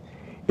Silas,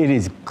 it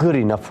is good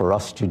enough for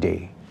us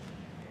today.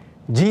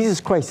 Jesus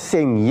Christ is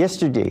saying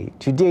yesterday,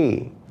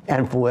 today,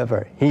 and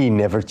forever. He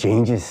never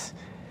changes.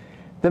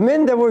 The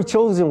men that were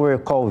chosen were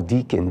called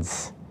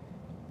deacons.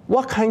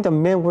 What kind of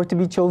men were to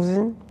be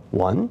chosen?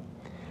 1,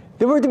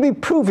 they were to be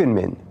proven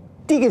men.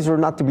 Deacons were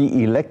not to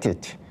be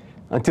elected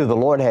until the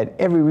Lord had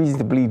every reason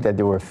to believe that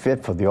they were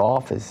fit for the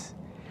office.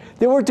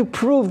 They were to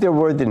prove their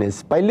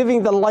worthiness by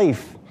living the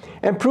life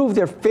and prove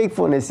their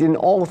faithfulness in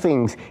all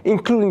things,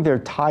 including their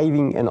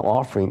tithing and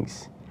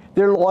offerings,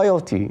 their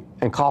loyalty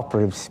and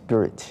cooperative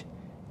spirit.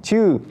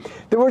 2,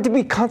 they were to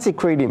be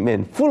consecrated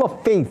men, full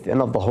of faith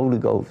and of the Holy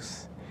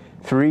Ghost.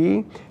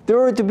 3, they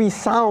were to be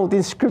sound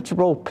in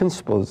scriptural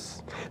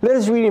principles. Let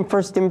us read in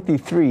 1 Timothy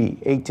 3,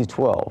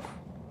 8-12.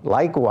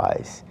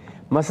 Likewise,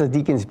 must the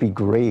deacons be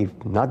grave,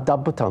 not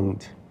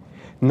double-tongued,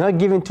 not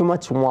given too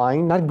much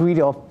wine, not greedy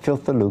of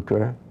filthy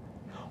lucre,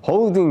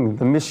 holding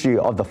the mystery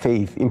of the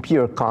faith in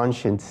pure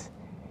conscience.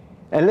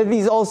 And let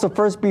these also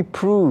first be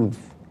proved.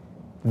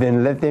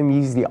 Then let them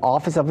use the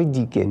office of a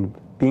deacon,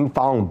 being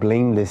found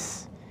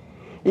blameless.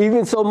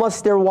 Even so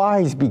must their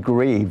wives be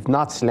grave,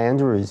 not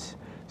slanderers,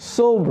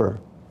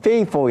 sober,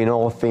 faithful in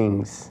all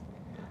things.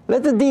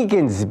 Let the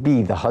deacons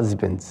be the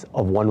husbands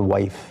of one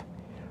wife,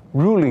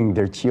 ruling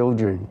their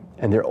children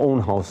and their own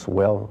house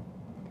well.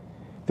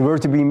 They were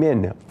to be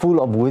men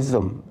full of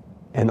wisdom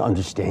and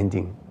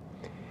understanding.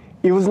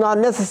 It was not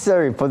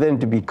necessary for them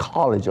to be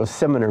college or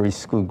seminary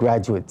school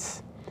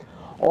graduates.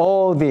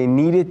 All they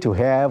needed to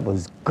have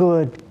was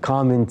good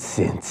common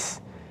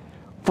sense.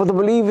 For to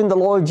believe in the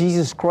Lord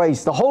Jesus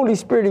Christ, the Holy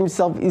Spirit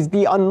himself is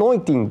the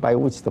anointing by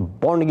which the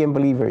born-again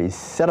believer is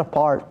set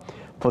apart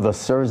for the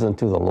service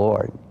unto the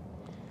Lord.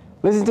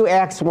 Listen to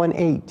Acts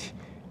 1:8.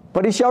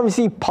 But ye shall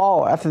receive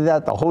power. After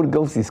that, the Holy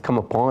Ghost is come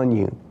upon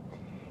you.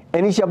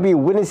 And ye shall be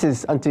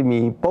witnesses unto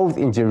me, both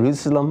in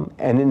Jerusalem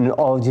and in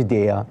all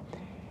Judea,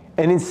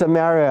 and in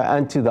Samaria,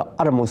 and to the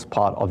uttermost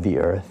part of the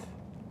earth.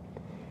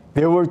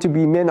 There were to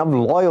be men of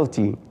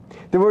loyalty.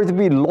 They were to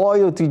be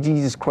loyal to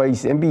Jesus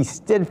Christ and be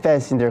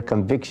steadfast in their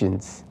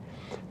convictions.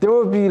 They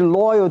were to be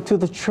loyal to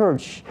the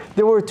church.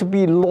 They were to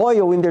be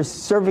loyal in their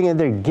serving and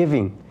their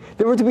giving.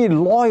 They were to be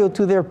loyal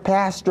to their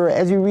pastor,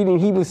 as we read in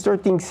Hebrews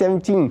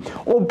 13:17.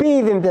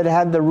 Obey them that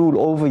have the rule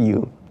over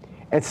you,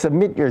 and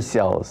submit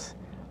yourselves,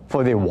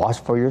 for they watch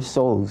for your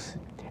souls,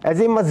 as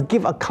they must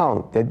give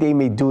account, that they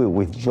may do it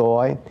with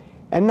joy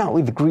and not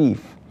with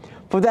grief,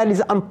 for that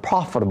is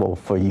unprofitable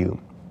for you.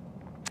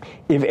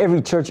 If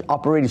every church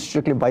operated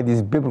strictly by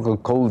these biblical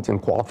codes and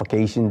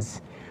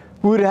qualifications,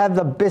 we would have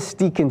the best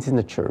deacons in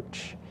the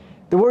church.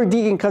 The word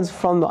deacon comes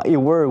from a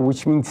word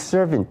which means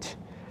servant.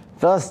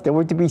 Thus, they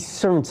were to be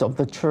servants of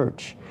the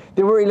church.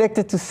 They were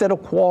elected to settle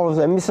quarrels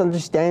and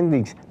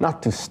misunderstandings,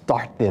 not to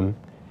start them.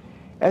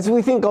 As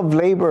we think of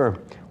labor,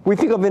 we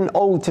think of an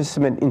Old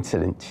Testament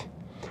incident.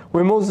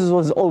 When Moses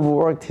was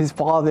overworked, his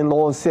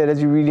father-in-law said, as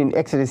we read in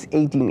Exodus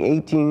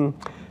 18:18,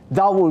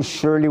 "Thou wilt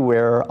surely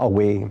wear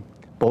away,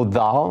 both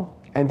thou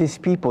and this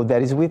people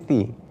that is with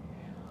thee.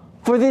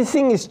 For this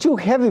thing is too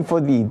heavy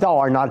for thee, thou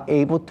art not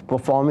able to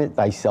perform it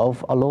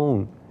thyself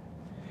alone."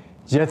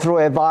 Jethro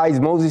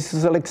advised Moses to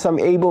select some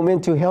able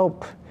men to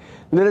help.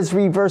 Let us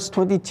read verse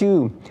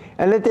 22.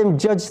 "And let them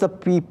judge the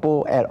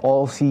people at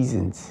all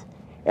seasons.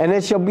 And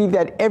it shall be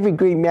that every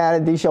great matter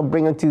they shall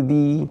bring unto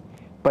thee,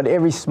 but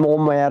every small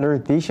matter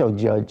they shall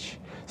judge.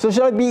 So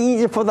shall it be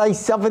easier for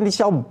thyself, and they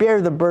shall bear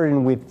the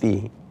burden with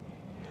thee."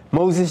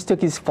 Moses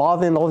took his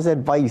father-in-law's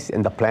advice,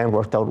 and the plan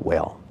worked out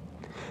well.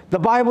 The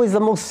Bible is the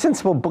most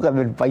sensible book of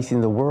advice in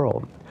the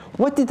world.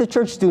 What did the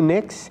church do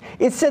next?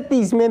 It set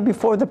these men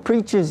before the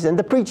preachers, and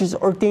the preachers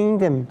ordained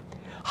them.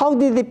 How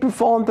did they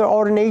perform their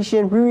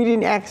ordination? We read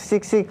in Acts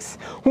 6:6,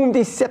 "Whom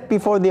they set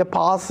before the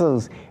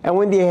apostles, and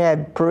when they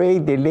had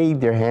prayed, they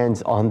laid their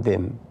hands on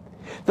them."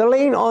 The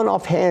laying on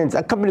of hands,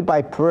 accompanied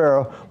by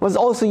prayer, was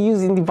also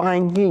used in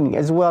divine healing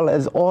as well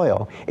as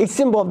oil, a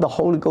symbol of the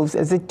Holy Ghost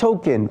as a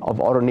token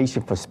of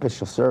ordination for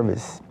special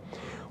service.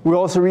 We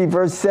also read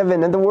verse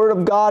 7, "And the word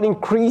of God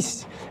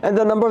increased, and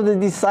the number of the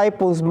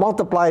disciples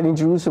multiplied in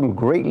Jerusalem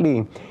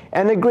greatly,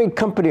 and a great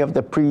company of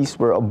the priests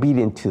were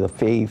obedient to the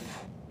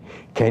faith."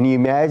 Can you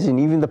imagine?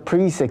 Even the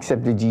priests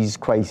accepted Jesus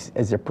Christ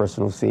as their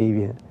personal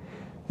Savior.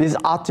 This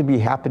ought to be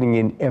happening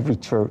in every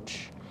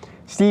church.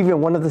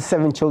 Stephen, one of the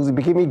 7 chosen,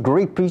 became a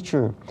great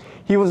preacher.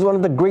 He was one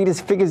of the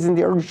greatest figures in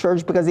the early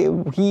church because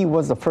he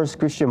was the first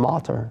Christian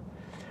martyr.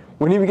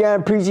 When he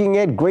began preaching, he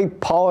had great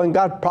power and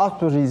God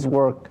prospered his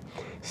work.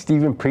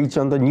 Stephen preached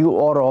on the new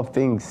order of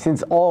things,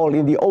 since all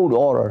in the old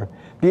order,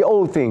 the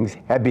old things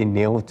had been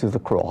nailed to the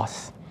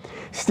cross.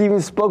 Stephen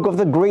spoke of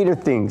the greater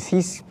things.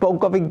 He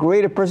spoke of a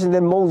greater person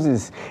than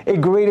Moses, a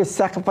greater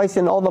sacrifice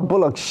than all the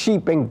bullocks,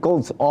 sheep, and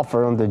goats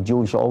offered on the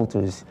Jewish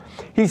altars.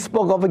 He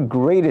spoke of a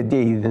greater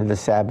day than the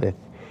Sabbath.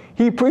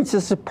 He preached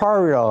the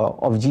superiority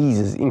of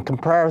Jesus in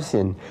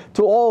comparison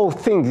to all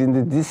things in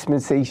the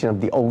dispensation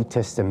of the Old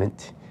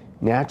Testament.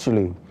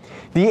 Naturally,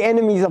 the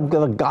enemies of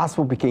the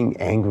gospel became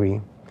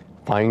angry.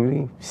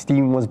 Finally,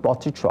 Stephen was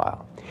brought to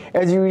trial.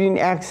 As you read in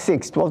Acts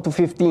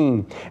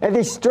 6:12-15, "And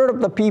they stirred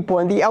up the people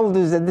and the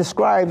elders and the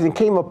scribes and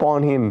came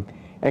upon him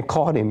and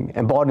caught him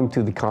and brought him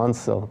to the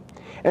council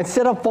and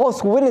set up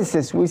false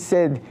witnesses which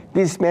said,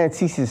 This man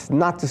ceases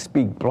not to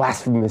speak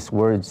blasphemous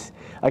words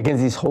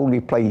against this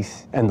holy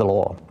place and the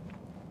law.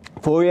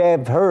 For we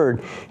have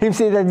heard him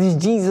say that this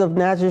Jesus of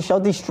Nazareth shall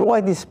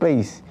destroy this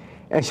place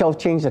and shall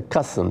change the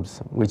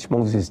customs which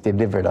Moses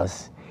delivered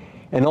us.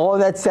 And all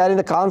that sat in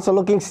the council,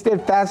 looking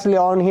steadfastly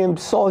on him,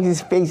 saw his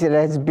face, and it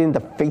has been the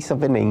face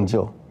of an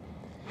angel."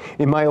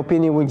 In my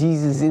opinion, when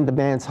Jesus is in the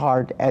man's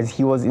heart, as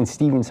he was in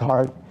Stephen's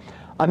heart,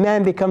 a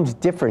man becomes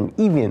different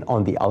even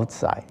on the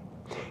outside.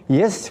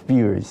 Yes,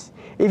 viewers,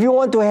 if you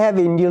want to have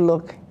a new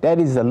look, that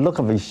is the look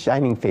of a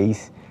shining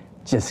face,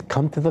 just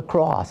come to the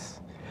cross.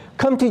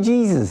 Come to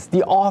Jesus,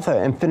 the author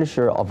and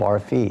finisher of our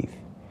faith.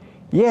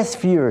 Yes,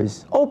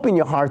 viewers, open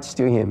your hearts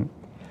to him.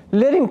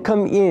 Let him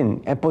come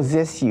in and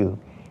possess you,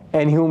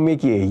 and he'll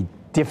make you a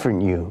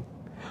different you.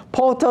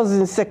 Paul tells us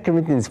in 2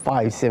 Corinthians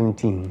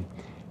 5:17,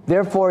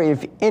 "Therefore,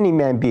 if any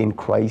man be in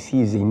Christ,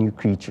 he is a new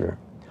creature.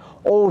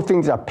 Old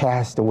things are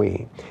passed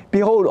away.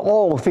 Behold,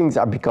 all things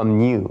are become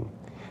new."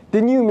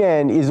 The new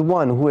man is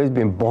one who has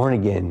been born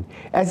again,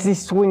 as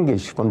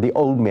distinguished from the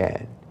old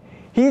man.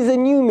 He is a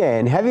new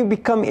man, having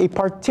become a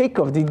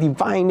partaker of the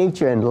divine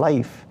nature and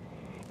life.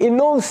 In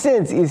no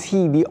sense is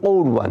he the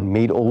old one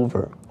made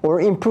over or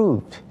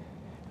improved.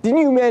 The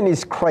new man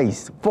is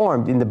Christ,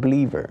 formed in the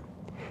believer.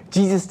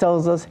 Jesus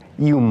tells us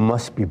you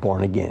must be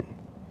born again.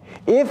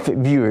 If,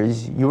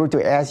 viewers, you were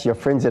to ask your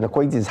friends and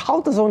acquaintances,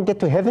 how does one get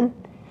to heaven?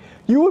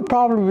 You would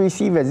probably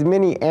receive as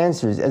many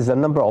answers as the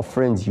number of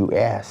friends you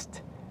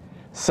asked.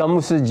 Some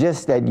will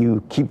suggest that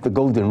you keep the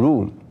golden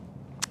rule.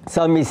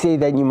 Some may say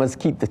that you must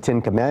keep the 10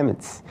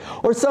 Commandments.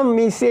 Or some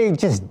may say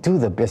just do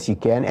the best you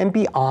can and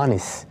be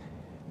honest.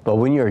 But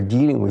when you're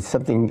dealing with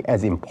something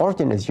as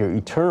important as your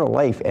eternal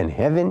life and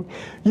heaven,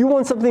 you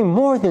want something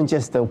more than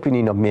just the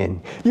opinion of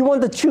men. You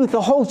want the truth, the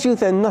whole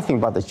truth, and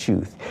nothing but the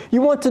truth.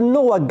 You want to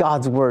know what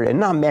God's word and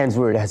not man's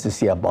word has to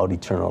say about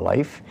eternal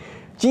life.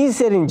 Jesus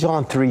said in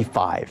John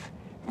 3:5,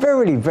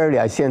 "Verily, verily,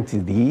 I say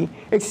unto thee,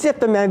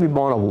 except a man be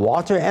born of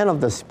water and of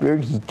the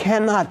Spirit, he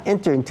cannot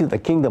enter into the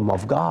kingdom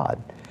of God."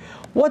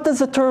 What does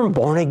the term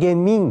born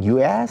again mean,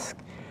 you ask?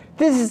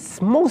 This is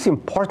the most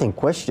important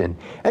question,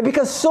 and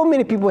because so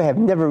many people have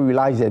never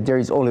realized that there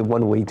is only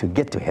one way to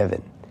get to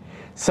heaven.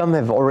 Some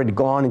have already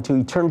gone into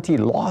eternity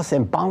lost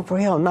and bound for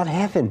hell, not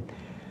heaven.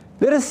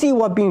 Let us see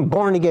what being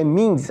born again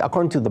means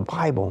according to the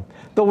Bible,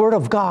 the Word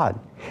of God.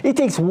 It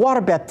takes water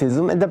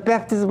baptism and the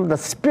baptism of the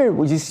Spirit,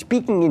 which is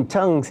speaking in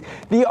tongues,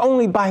 the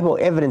only Bible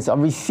evidence of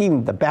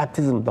receiving the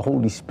baptism of the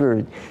Holy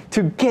Spirit,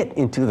 to get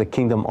into the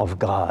kingdom of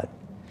God.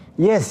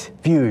 Yes,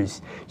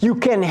 viewers, you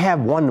can't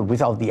have one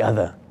without the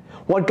other.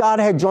 What God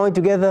had joined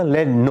together,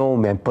 let no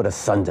man put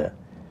asunder.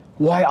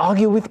 Why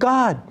argue with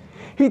God?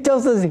 He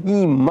tells us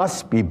he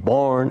must be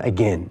born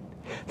again.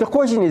 The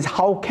question is,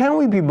 how can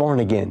we be born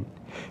again?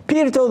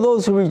 Peter told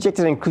those who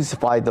rejected and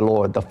crucified the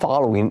Lord the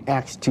following in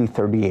Acts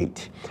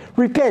 2:38.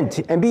 Repent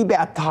and be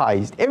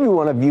baptized, every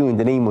one of you, in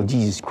the name of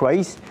Jesus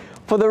Christ,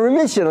 for the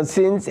remission of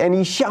sins, and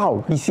ye shall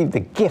receive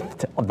the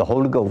gift of the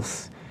Holy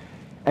Ghost.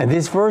 And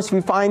this verse,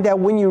 we find that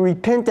when you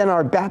repent and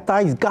are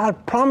baptized,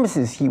 God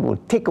promises he will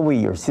take away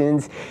your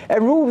sins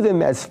and remove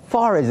them as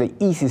far as the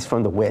east is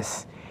from the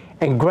west,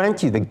 and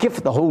grant you the gift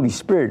of the Holy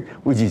Spirit,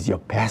 which is your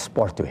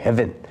passport to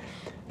heaven.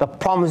 The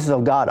promises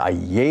of God are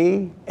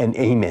yea and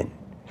amen.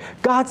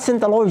 God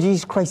sent the Lord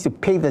Jesus Christ to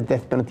pay the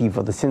death penalty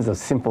for the sins of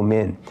sinful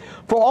men.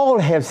 For all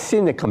have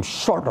sinned and come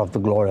short of the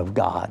glory of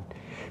God.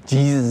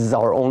 Jesus is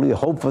our only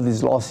hope for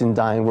this lost and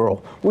dying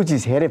world, which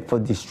is headed for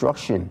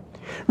destruction.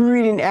 We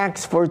read in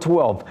Acts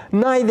 4:12,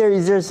 neither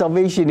is there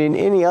salvation in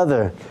any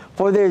other,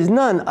 for there is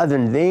none other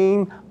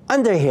name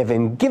under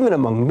heaven given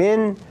among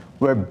men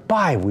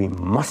whereby we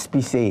must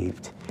be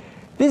saved.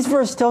 This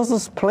verse tells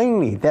us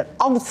plainly that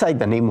outside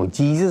the name of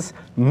Jesus,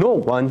 no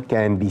one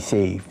can be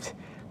saved.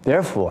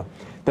 Therefore,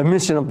 the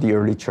mission of the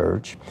early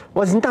church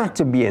was not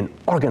to be an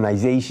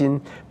organization,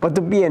 but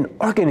to be an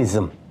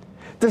organism.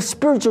 The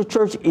spiritual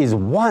church is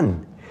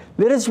one.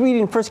 Let us read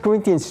in 1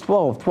 Corinthians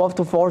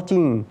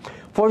 12:12-14.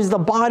 For as the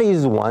body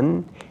is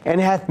one, and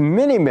hath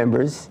many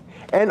members,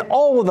 and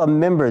all the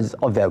members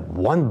of that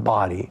one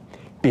body,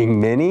 being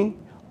many,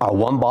 are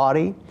one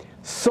body,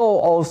 so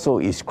also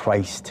is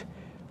Christ.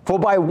 For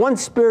by one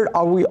Spirit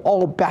are we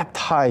all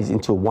baptized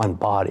into one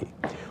body,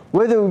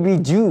 whether we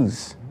be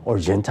Jews or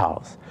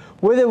Gentiles,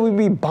 whether we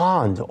be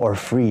bond or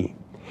free,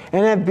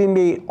 and have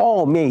been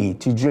all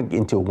made to drink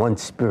into one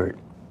Spirit.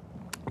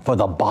 For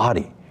the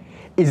body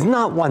is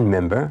not one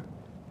member,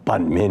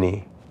 but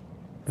many.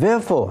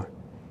 Therefore,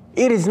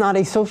 it is not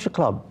a social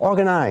club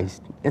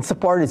organized and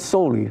supported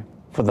solely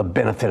for the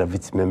benefit of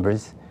its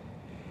members.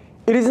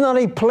 It is not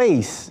a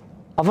place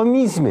of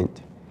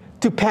amusement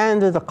to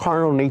pander the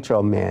carnal nature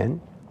of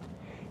man.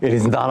 It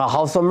is not a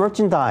house of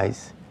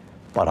merchandise,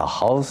 but a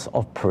house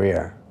of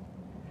prayer.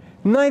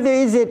 Neither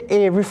is it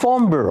a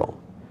reform bureau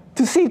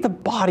to save the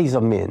bodies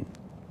of men,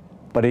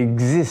 but it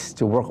exists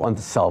to work on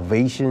the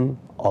salvation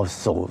of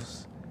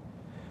souls.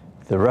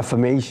 The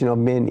reformation of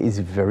men is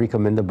very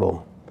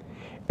commendable,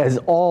 as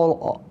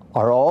all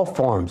are all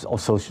forms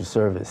of social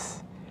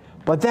service.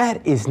 But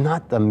that is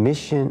not the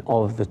mission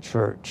of the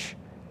church.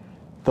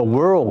 The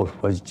world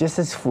was just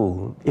as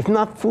full, if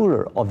not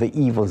fuller, of the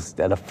evils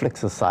that afflict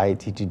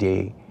society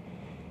today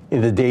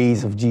in the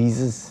days of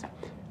Jesus.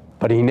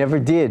 But he never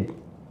did,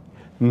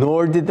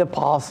 nor did the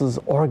apostles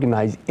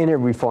organize any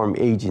reform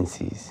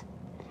agencies.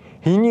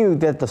 He knew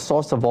that the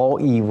source of all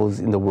evils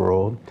in the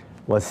world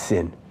was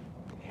sin.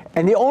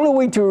 And the only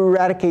way to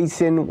eradicate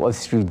sin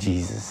was through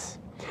Jesus.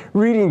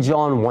 Reading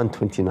John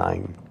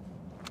 1:29.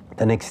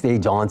 The next day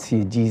John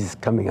seeth Jesus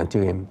coming unto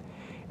him,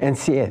 and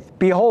saith,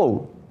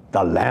 Behold,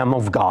 the Lamb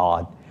of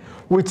God,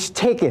 which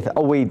taketh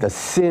away the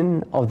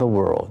sin of the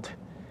world.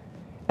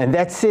 And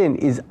that sin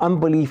is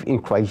unbelief in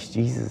Christ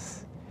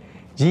Jesus.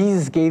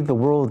 Jesus gave the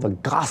world the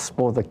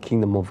gospel of the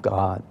kingdom of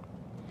God.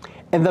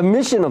 And the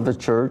mission of the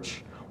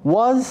church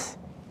was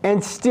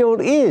and still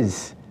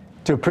is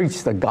to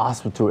preach the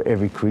gospel to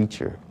every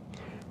creature.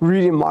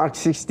 Reading Mark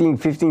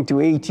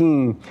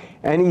 16:15-18,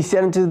 and he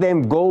said unto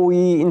them, Go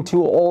ye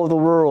into all the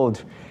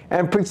world,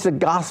 and preach the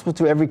gospel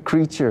to every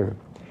creature.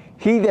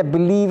 He that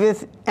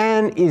believeth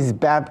and is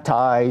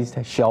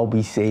baptized shall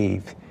be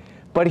saved,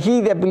 but he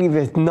that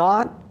believeth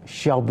not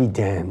shall be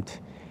damned.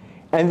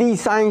 And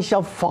these signs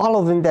shall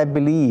follow them that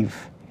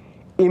believe.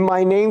 In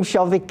my name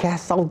shall they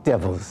cast out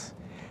devils.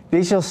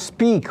 They shall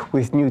speak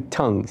with new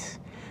tongues.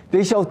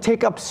 They shall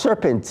take up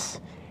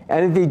serpents,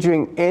 and if they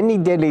drink any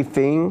deadly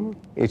thing,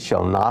 it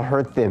shall not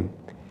hurt them.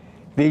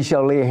 They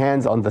shall lay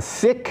hands on the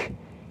sick,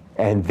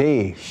 and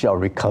they shall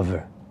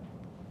recover.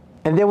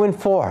 And they went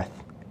forth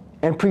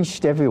and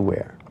preached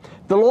everywhere,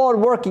 the Lord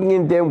working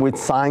in them with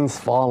signs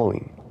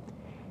following.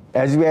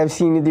 As we have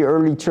seen in the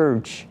early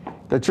church,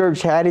 the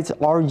church had its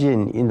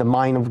origin in the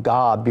mind of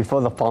God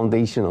before the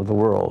foundation of the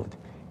world.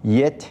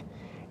 Yet,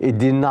 it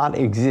did not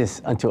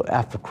exist until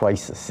after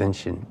Christ's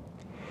ascension.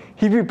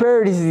 He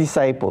prepared his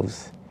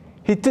disciples.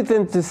 He took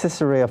them to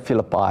Caesarea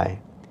Philippi,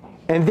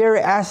 and there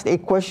asked a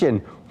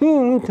question,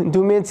 Whom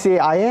do men say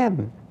I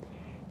am?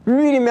 We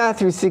read in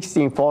Matthew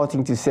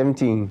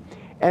 16:14-17,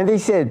 and they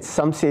said,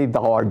 Some say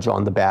thou art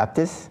John the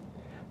Baptist,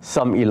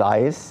 some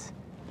Elias,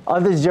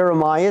 others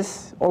Jeremiah,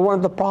 or one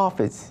of the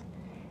prophets.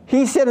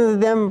 He said unto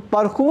them,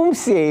 But whom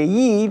say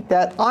ye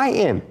that I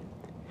am?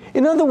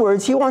 In other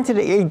words, he wanted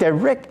a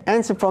direct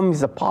answer from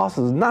his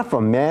apostles, not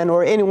from man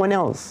or anyone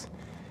else.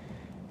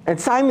 And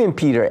Simon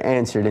Peter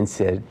answered and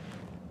said,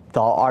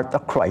 Thou art the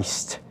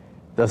Christ,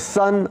 the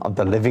Son of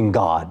the living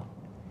God.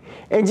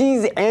 And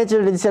Jesus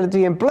answered and said unto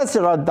him, Blessed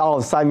art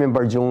thou, Simon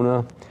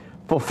Bar-Jonah,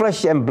 for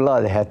flesh and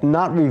blood hath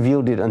not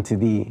revealed it unto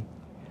thee,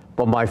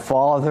 but my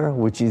Father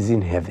which is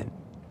in heaven.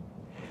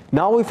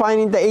 Now we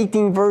find in the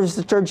 18th verse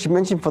the church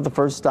mentioned for the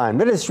first time.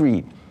 Let us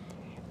read.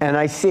 And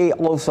I say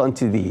also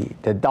unto thee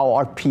that thou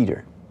art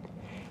Peter,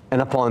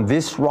 and upon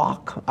this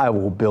rock I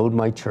will build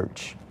my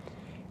church,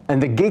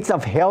 and the gates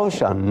of hell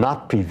shall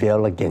not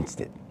prevail against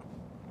it.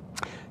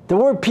 The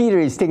word Peter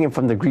is taken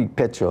from the Greek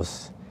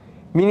petros,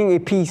 meaning a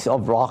piece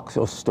of rock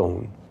or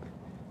stone.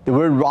 The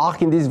word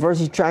rock in this verse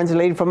is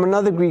translated from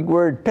another Greek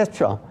word,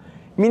 petra,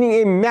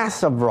 meaning a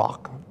mass of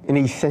rock, an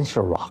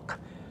essential rock.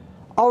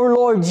 Our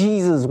Lord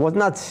Jesus was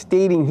not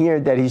stating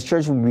here that his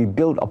church would be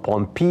built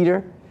upon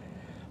Peter,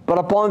 but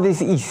upon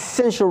this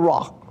essential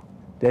rock,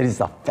 that is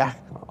the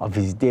fact of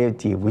his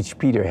deity, which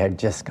Peter had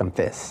just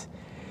confessed.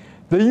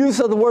 The use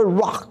of the word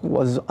rock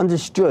was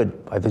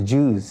understood by the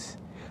Jews,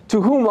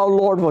 to whom our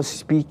Lord was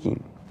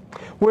speaking.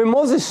 When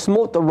Moses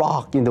smote the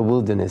rock in the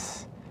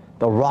wilderness,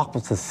 the rock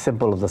was the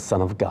symbol of the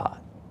Son of God.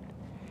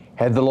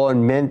 Had the Lord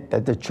meant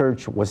that the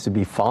church was to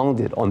be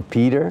founded on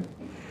Peter,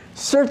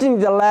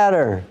 certainly the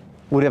latter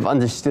would have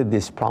understood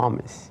this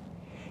promise.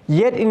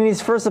 Yet in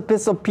his first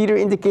epistle, Peter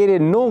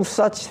indicated no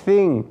such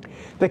thing.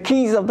 The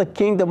keys of the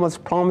kingdom was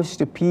promised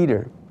to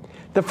Peter.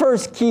 The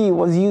first key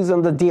was used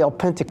on the day of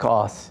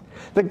Pentecost.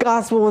 The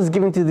gospel was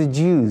given to the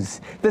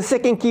Jews. The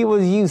second key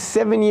was used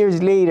 7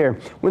 years later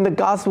when the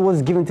gospel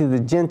was given to the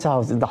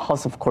Gentiles in the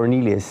house of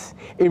Cornelius,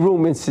 a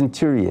Roman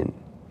centurion.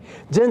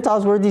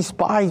 Gentiles were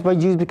despised by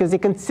Jews because they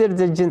considered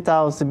the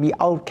Gentiles to be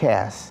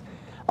outcasts,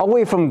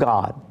 away from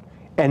God,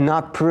 and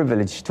not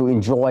privileged to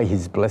enjoy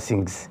his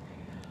blessings.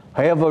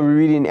 However, we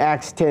read in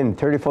Acts 10,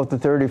 34 to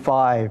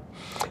 35,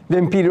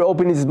 Then Peter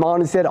opened his mouth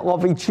and said,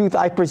 Of a truth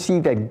I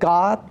perceive that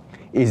God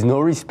is no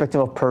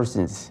respecter of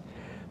persons,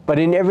 but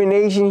in every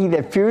nation he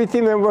that feareth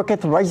him and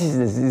worketh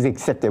righteousness is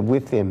accepted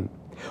with him.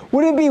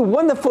 Wouldn't it be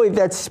wonderful if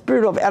that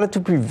spirit of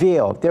attitude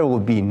prevailed? There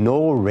would be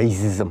no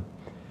racism.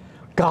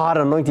 God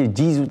anointed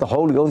Jesus with the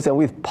Holy Ghost and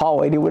with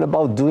power, and he went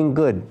about doing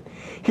good,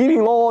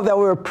 healing all that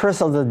were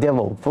oppressed of the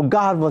devil, for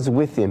God was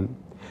with him.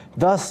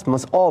 Thus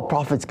must all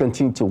prophets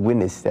continue to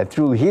witness that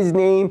through his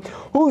name,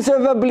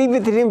 whosoever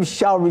believeth in him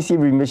shall receive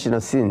remission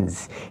of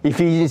sins.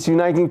 Ephesians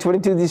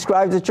 2:19-22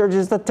 describes the church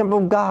as the temple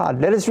of God.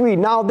 Let us read.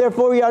 Now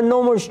therefore we are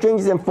no more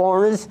strangers and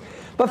foreigners,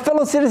 but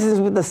fellow citizens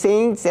with the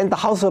saints and the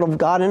household of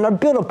God, and are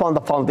built upon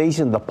the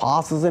foundation of the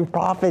apostles and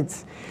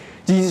prophets,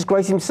 Jesus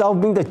Christ himself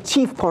being the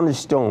chief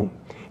cornerstone,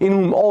 in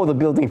whom all the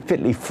building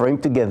fitly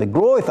framed together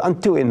groweth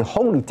unto an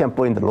holy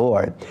temple in the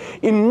Lord,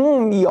 in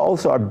whom ye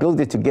also are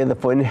builded together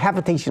for an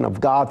habitation of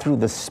God through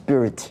the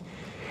Spirit.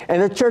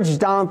 And the church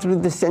down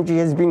through the century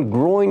has been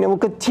growing and will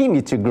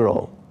continue to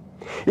grow.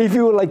 If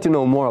you would like to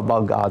know more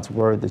about God's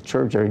Word, the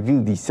church, or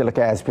review the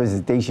telecast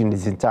presentation in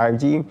its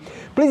entirety,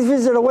 please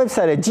visit our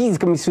website at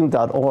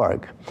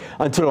jesuscomingsoon.org.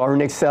 Until our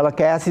next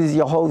telecast, this is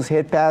your host,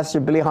 Head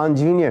Pastor Billy Hahn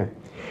Jr.,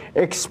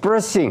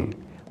 expressing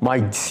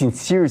my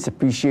sincerest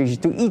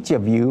appreciation to each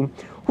of you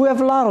who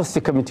have allowed us to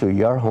come into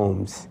your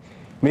homes.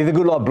 May the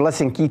good Lord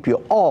bless and keep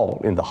you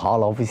all in the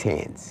hollow of his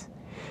hands.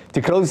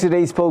 To close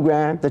today's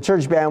program, the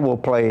church band will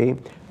play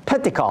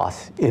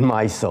Pentecost in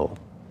My Soul.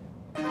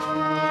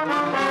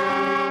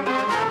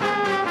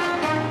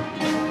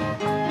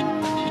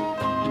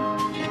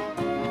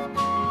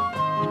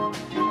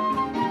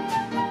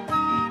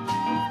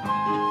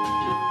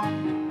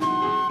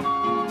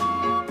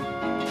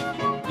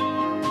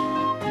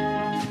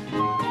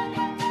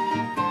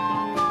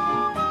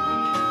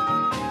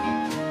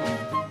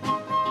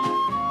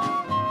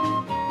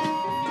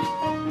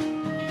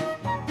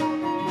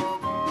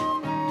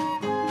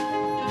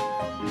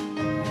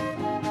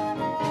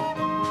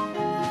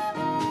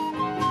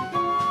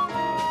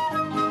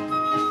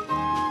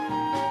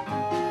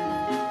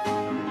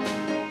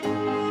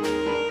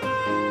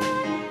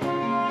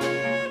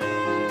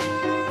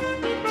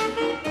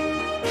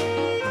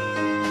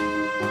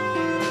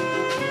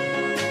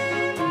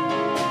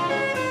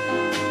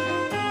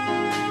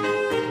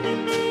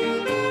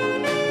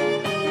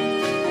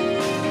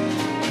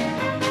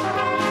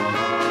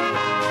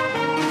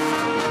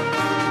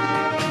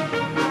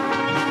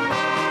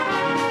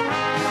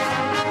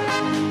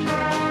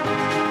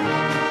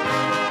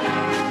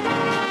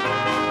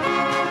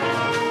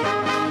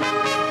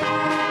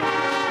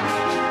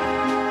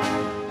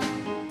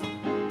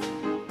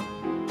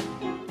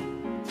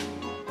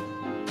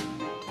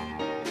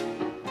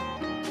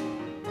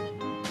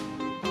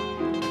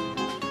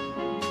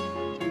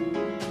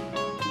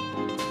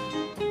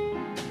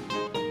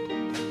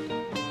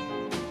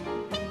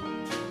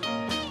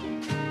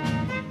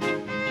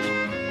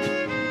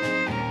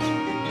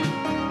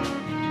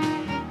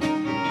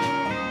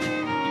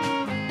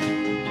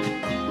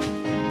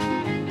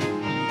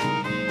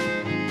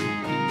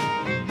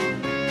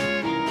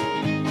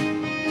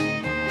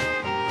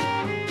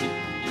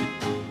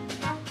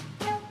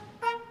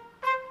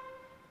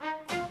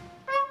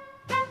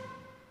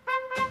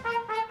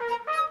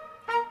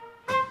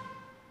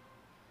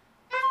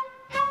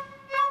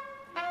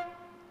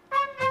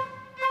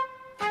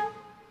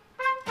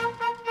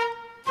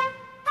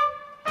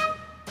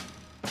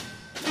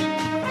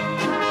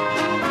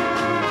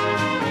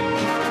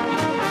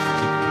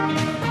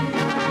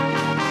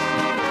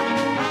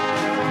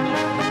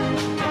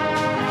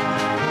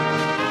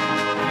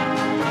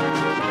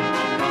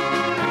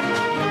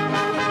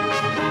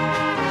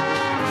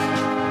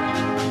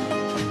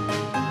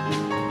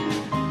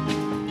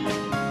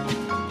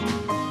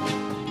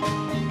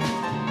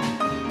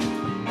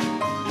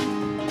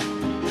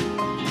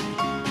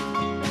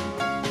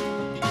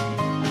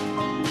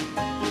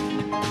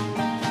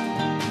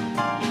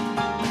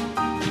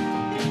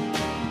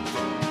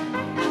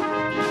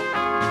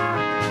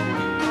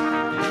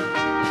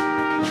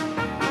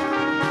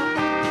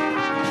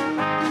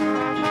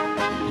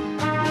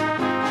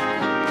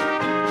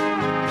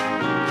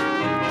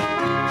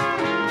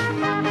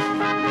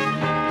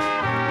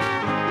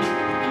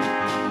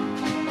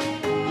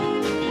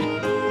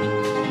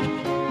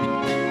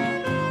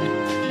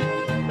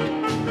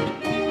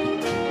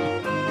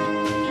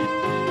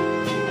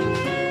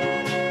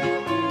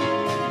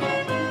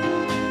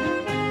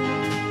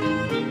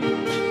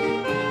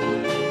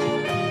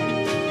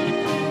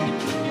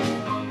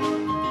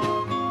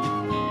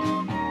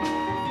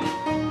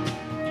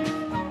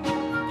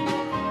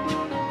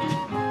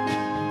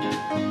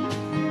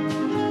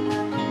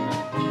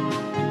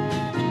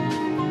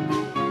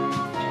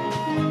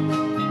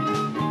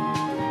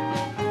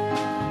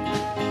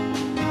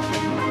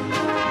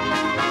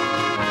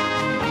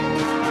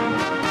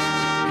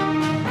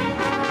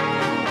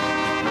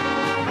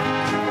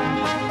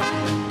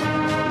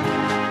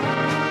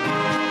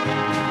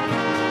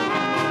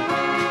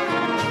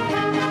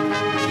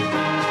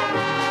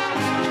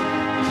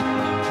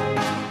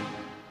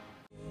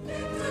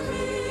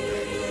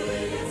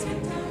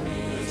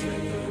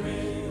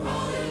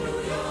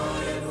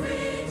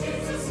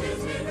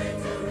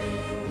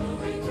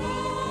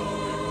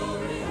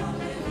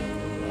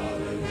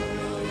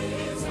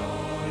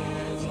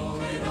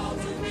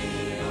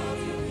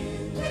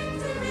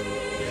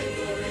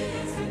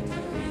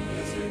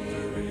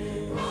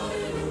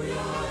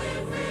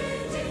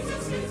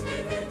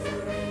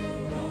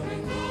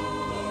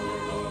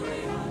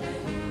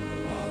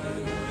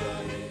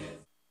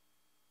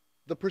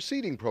 The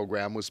preceding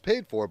program was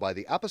paid for by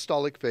the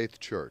Apostolic Faith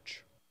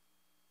Church.